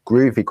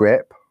Groovi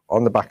grip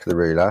on the back of the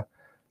ruler,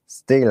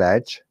 steel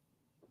edge.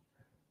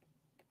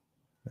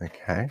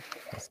 Okay,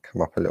 let's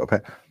come up a little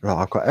bit.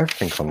 Right, I've got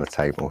everything on the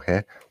table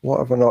here. What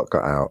have I not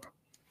got out?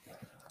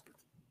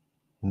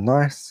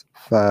 Nice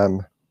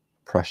firm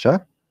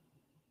pressure.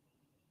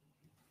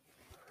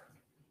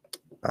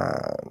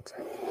 And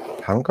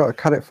haven't got to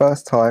cut it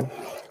first time.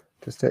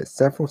 Just do it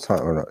several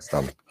times. Oh no, it's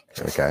done.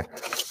 There we go.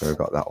 So we've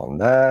got that on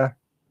there.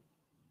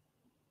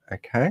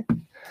 Okay.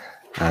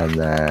 And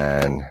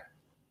then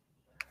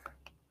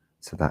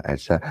to that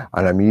edge there.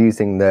 And I'm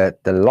using the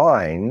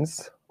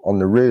lines on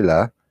the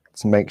ruler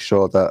to make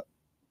sure that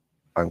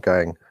I'm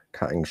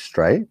cutting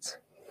straight.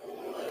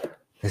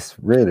 This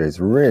ruler is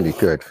really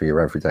good for your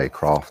everyday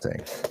crafting,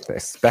 but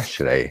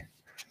especially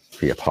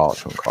for your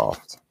parchment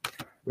craft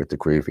with the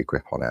Groovi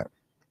grip on it.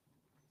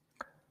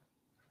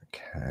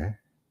 Okay.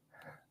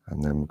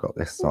 And then we've got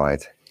this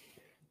side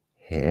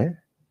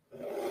here.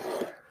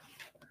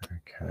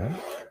 Okay.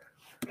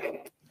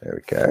 There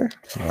we go.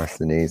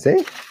 Nice and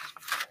easy.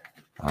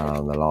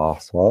 And the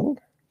last one.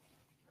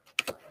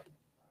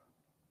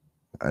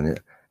 And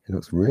it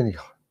looks really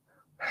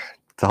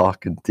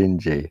dark and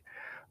dingy.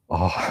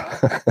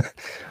 Oh,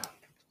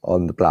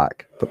 on the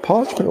black. But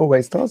parchment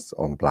always does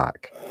on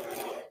black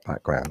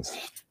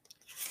backgrounds.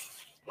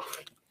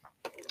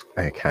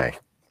 Okay.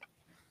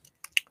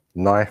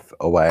 Knife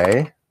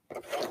away.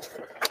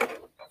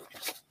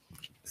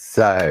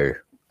 So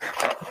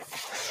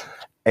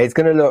it's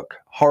going to look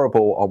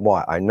horrible on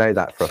white. I know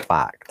that for a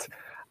fact.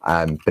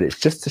 But it's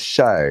just to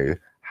show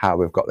how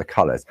we've got the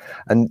colours.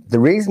 And the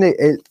reason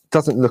it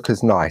doesn't look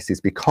as nice is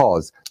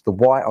because the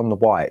white on the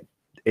white,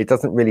 it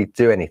doesn't really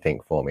do anything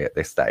for me at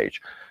this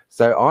stage.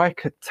 So I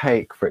could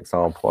take, for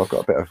example, I've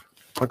got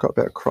a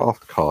bit of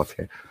craft card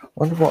here. I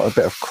wonder what a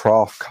bit of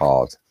craft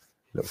card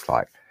looks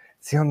like.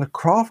 See, on the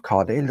craft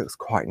card, it looks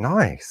quite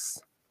nice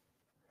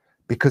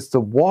because the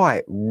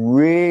white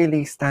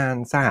really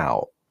stands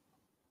out.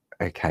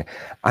 Okay,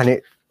 and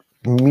it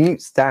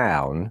mutes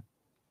down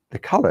the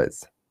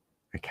colours.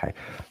 Okay,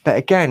 but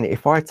again,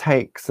 if I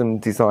take some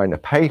designer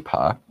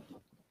paper,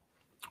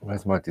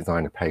 where's my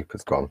designer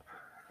papers gone?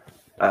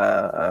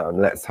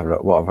 Let's have a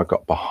look. What have I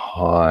got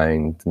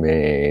behind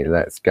me?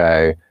 Let's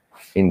go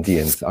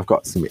Indians. I've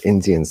got some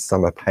Indian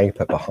summer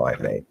paper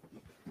behind me.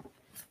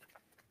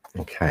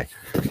 Okay,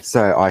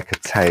 so I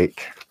could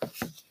take,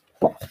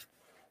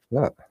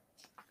 look.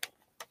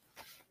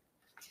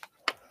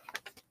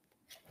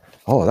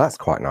 Oh, that's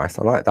quite nice.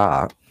 I like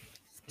that.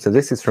 So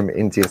this is from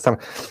Indian summer.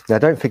 Now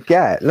don't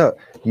forget, look,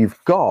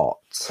 you've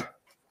got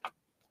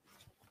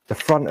the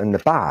front and the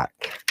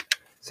back.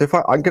 So if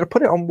I'm going to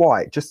put it on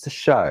white just to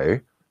show.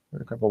 I'm going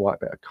to grab a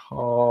white bit of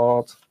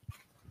card.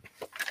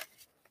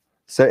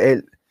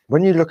 So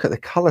when you look at the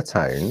colour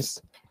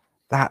tones,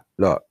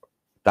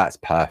 that's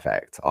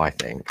perfect, I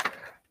think.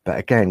 But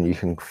again, you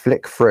can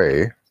flick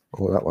through.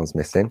 Oh, that one's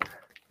missing.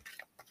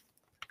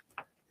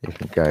 You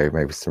can go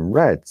maybe some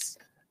reds.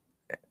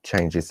 It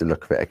changes the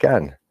look of it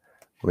again.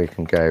 We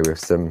can go with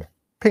some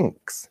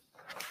pinks.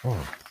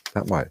 Oh,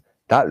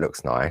 that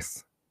looks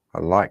nice. I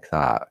like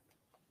that.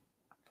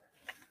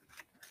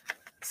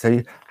 So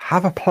you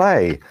have a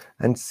play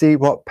and see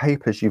what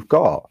papers you've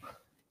got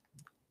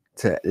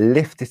to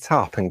lift it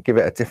up and give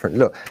it a different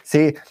look.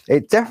 See,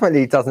 it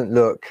definitely doesn't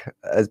look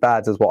as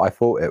bad as what I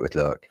thought it would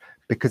look,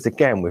 because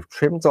again, we've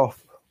trimmed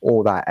off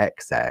all that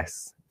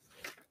excess.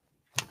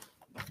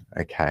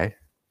 Okay.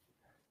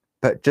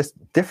 But just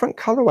different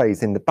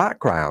colorways in the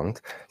background.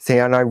 See,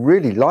 and I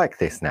really like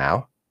this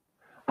now.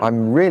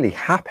 I'm really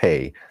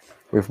happy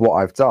with what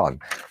I've done.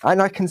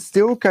 And I can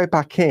still go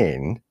back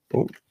in.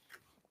 Oh,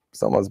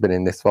 someone's been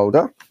in this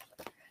folder.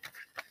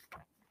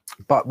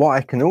 But what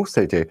I can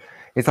also do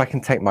is I can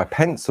take my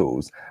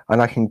pencils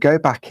and I can go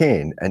back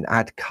in and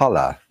add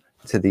color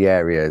to the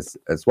areas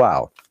as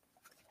well.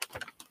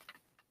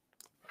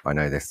 I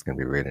know this is going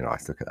to be really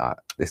nice. Look at that.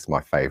 This is my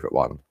favorite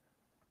one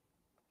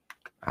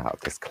out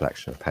of this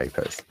collection of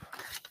papers.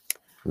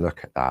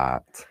 Look at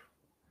that.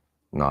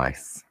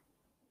 Nice.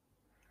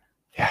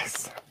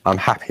 Yes, I'm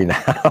happy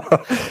now.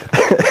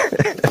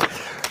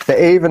 But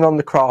even on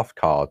the craft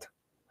card,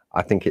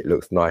 I think it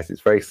looks nice. It's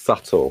very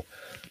subtle,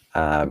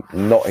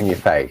 not in your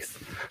face.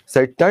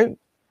 So don't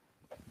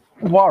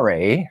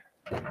worry,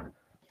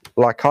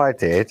 like I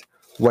did,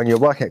 when you're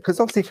working it,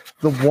 because obviously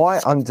the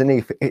white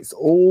underneath, it's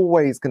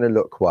always going to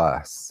look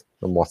worse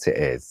than what it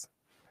is.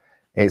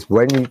 It's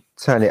when you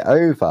turn it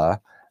over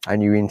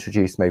and you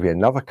introduce maybe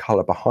another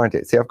color behind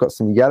it. See, I've got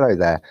some yellow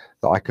there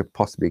that I could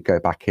possibly go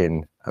back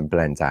in and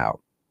blend out.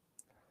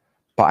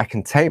 But I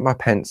can take my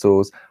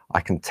pencils,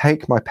 I can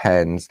take my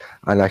pens,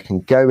 and I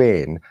can go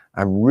in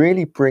and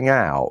really bring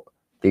out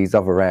these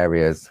other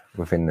areas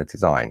within the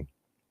design.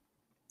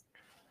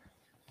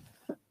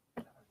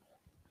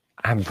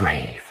 And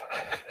breathe.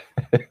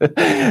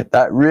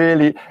 That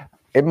really,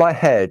 in my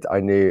head, I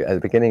knew at the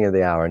beginning of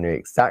the hour, I knew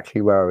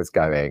exactly where I was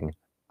going.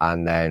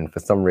 and then for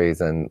some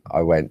reason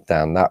I went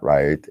down that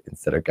road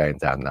instead of going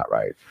down that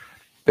road.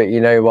 But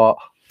you know what?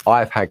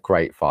 I've had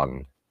great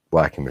fun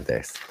working with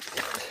this.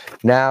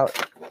 Now,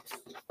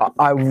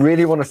 I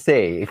really want to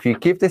see if you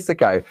give this a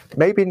go,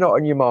 maybe not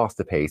on your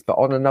masterpiece, but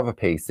on another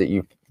piece that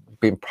you've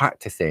been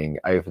practicing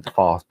over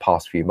the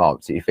past few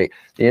months that you think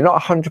that you're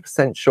not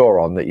 100% sure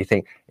on, that you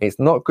think it's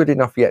not good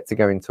enough yet to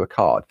go into a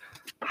card.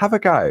 Have a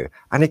go.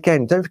 And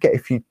again, don't forget,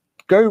 if you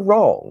go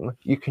wrong,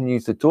 you can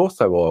use the Dorse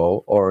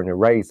oil or an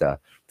eraser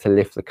to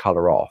lift the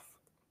colour off.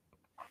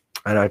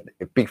 And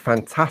it'd be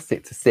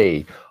fantastic to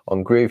see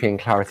on Groovi and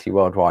Clarity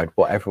Worldwide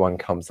what everyone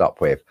comes up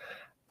with.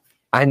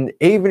 And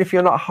even if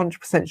you're not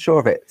 100% sure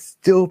of it,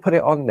 still put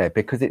it on there,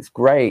 because it's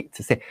great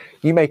to see.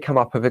 You may come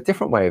up with a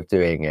different way of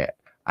doing it,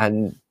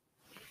 and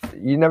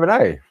you never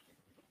know.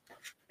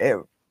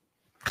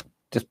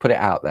 Just put it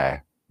out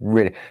there.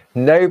 Really,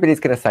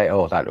 nobody's going to say,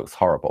 oh, that looks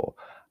horrible.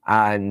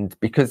 And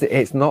because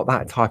it's not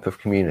that type of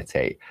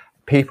community,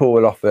 people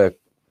will offer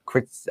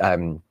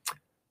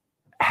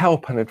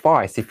help and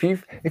advice. If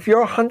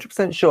you're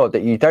 100% sure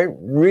that you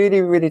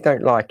really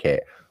don't like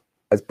it,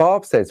 as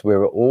Barb says,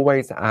 we're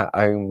always our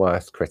own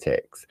worst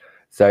critics.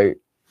 So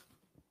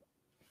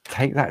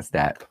take that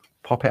step,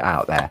 pop it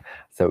out there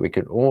so we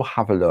can all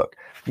have a look.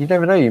 You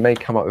never know, you may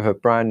come up with a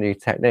brand new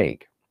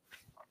technique.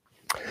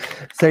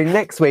 So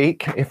next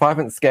week, if I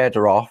haven't scared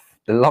her off,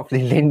 the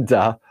lovely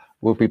Linda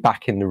will be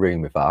back in the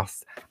room with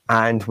us,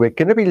 and we're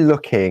going to be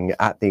looking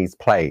at these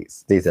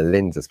plates. These are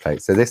Linda's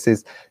plates. So this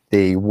is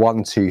the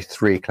 1, 2,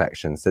 3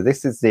 collection. So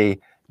this is the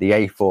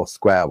A4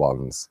 square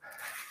ones.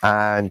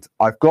 And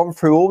I've gone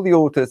through all the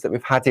orders that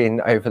we've had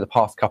in over the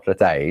past couple of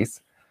days,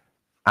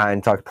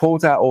 and I've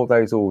pulled out all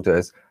those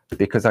orders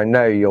because I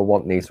know you'll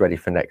want these ready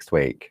for next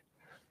week,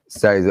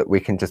 so that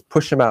we can just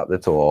push them out the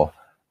door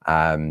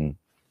and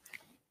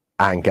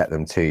get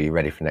them to you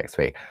ready for next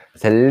week.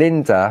 So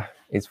Linda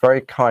is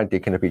very kindly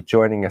going to be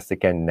joining us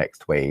again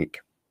next week,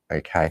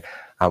 okay?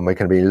 And we're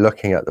going to be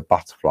looking at the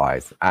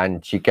butterflies,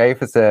 and she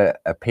gave us a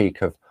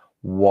peek of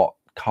what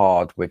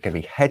card we're going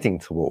to be heading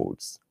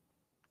towards,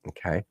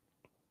 okay?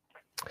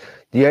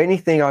 The only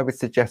thing I would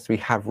suggest we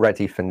have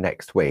ready for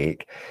next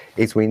week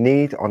is we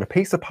need, on a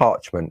piece of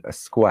parchment, a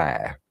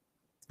square.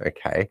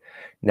 Okay.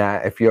 Now,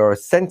 if you're a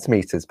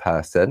centimeters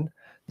person,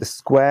 the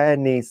square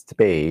needs to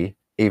be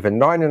either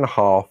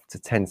 9.5 to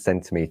 10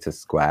 centimeters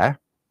square.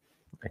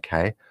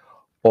 Okay.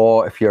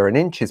 Or if you're an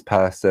inches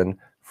person,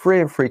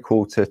 3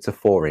 3/4 to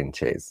 4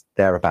 inches,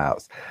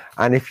 thereabouts.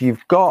 And if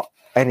you've got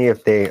any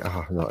of the,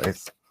 oh no,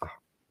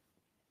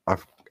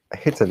 I've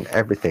hidden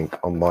everything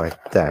on my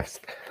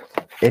desk.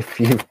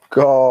 If you've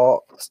got,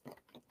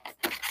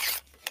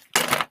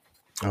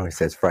 oh, it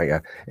says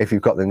Freya. If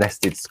you've got the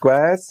nested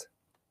squares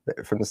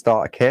from the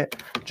starter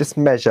kit, just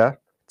measure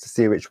to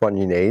see which one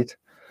you need.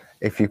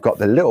 If you've got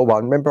the little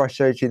one, remember I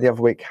showed you the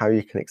other week how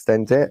you can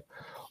extend it?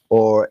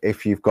 Or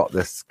if you've got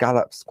the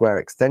scallop square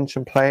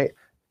extension plate,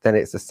 then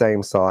it's the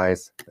same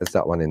size as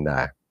that one in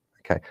there.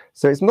 Okay,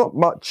 so it's not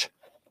much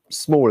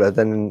smaller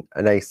than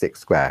an A6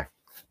 square,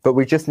 but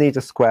we just need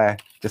a square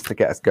just to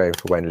get us going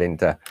for when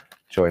Linda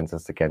joins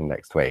us again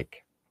next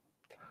week.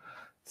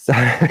 So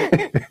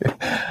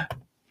I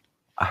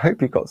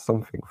hope you got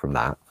something from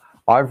that.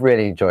 I've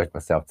really enjoyed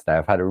myself today.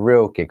 I've had a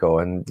real giggle,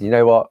 and you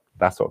know what?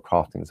 That's what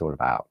crafting is all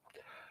about.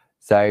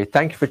 So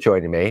thank you for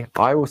joining me.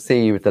 I will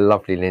see you with the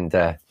lovely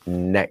Linda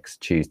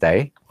next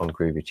Tuesday on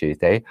Groovi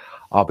Tuesday.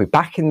 I'll be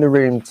back in the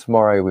room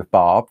tomorrow with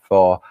Barb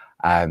for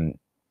pop-it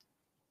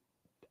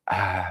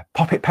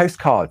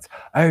postcards.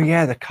 Oh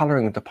yeah, the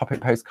colouring of the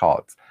pop-it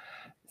postcards.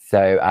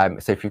 So,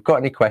 so if you've got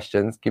any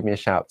questions, give me a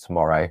shout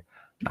tomorrow.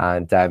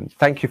 And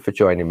thank you for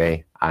joining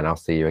me, and I'll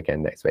see you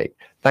again next week.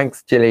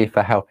 Thanks, Jilly,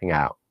 for helping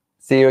out.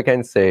 See you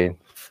again soon.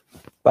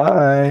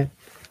 Bye.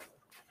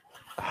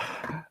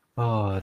 Oh.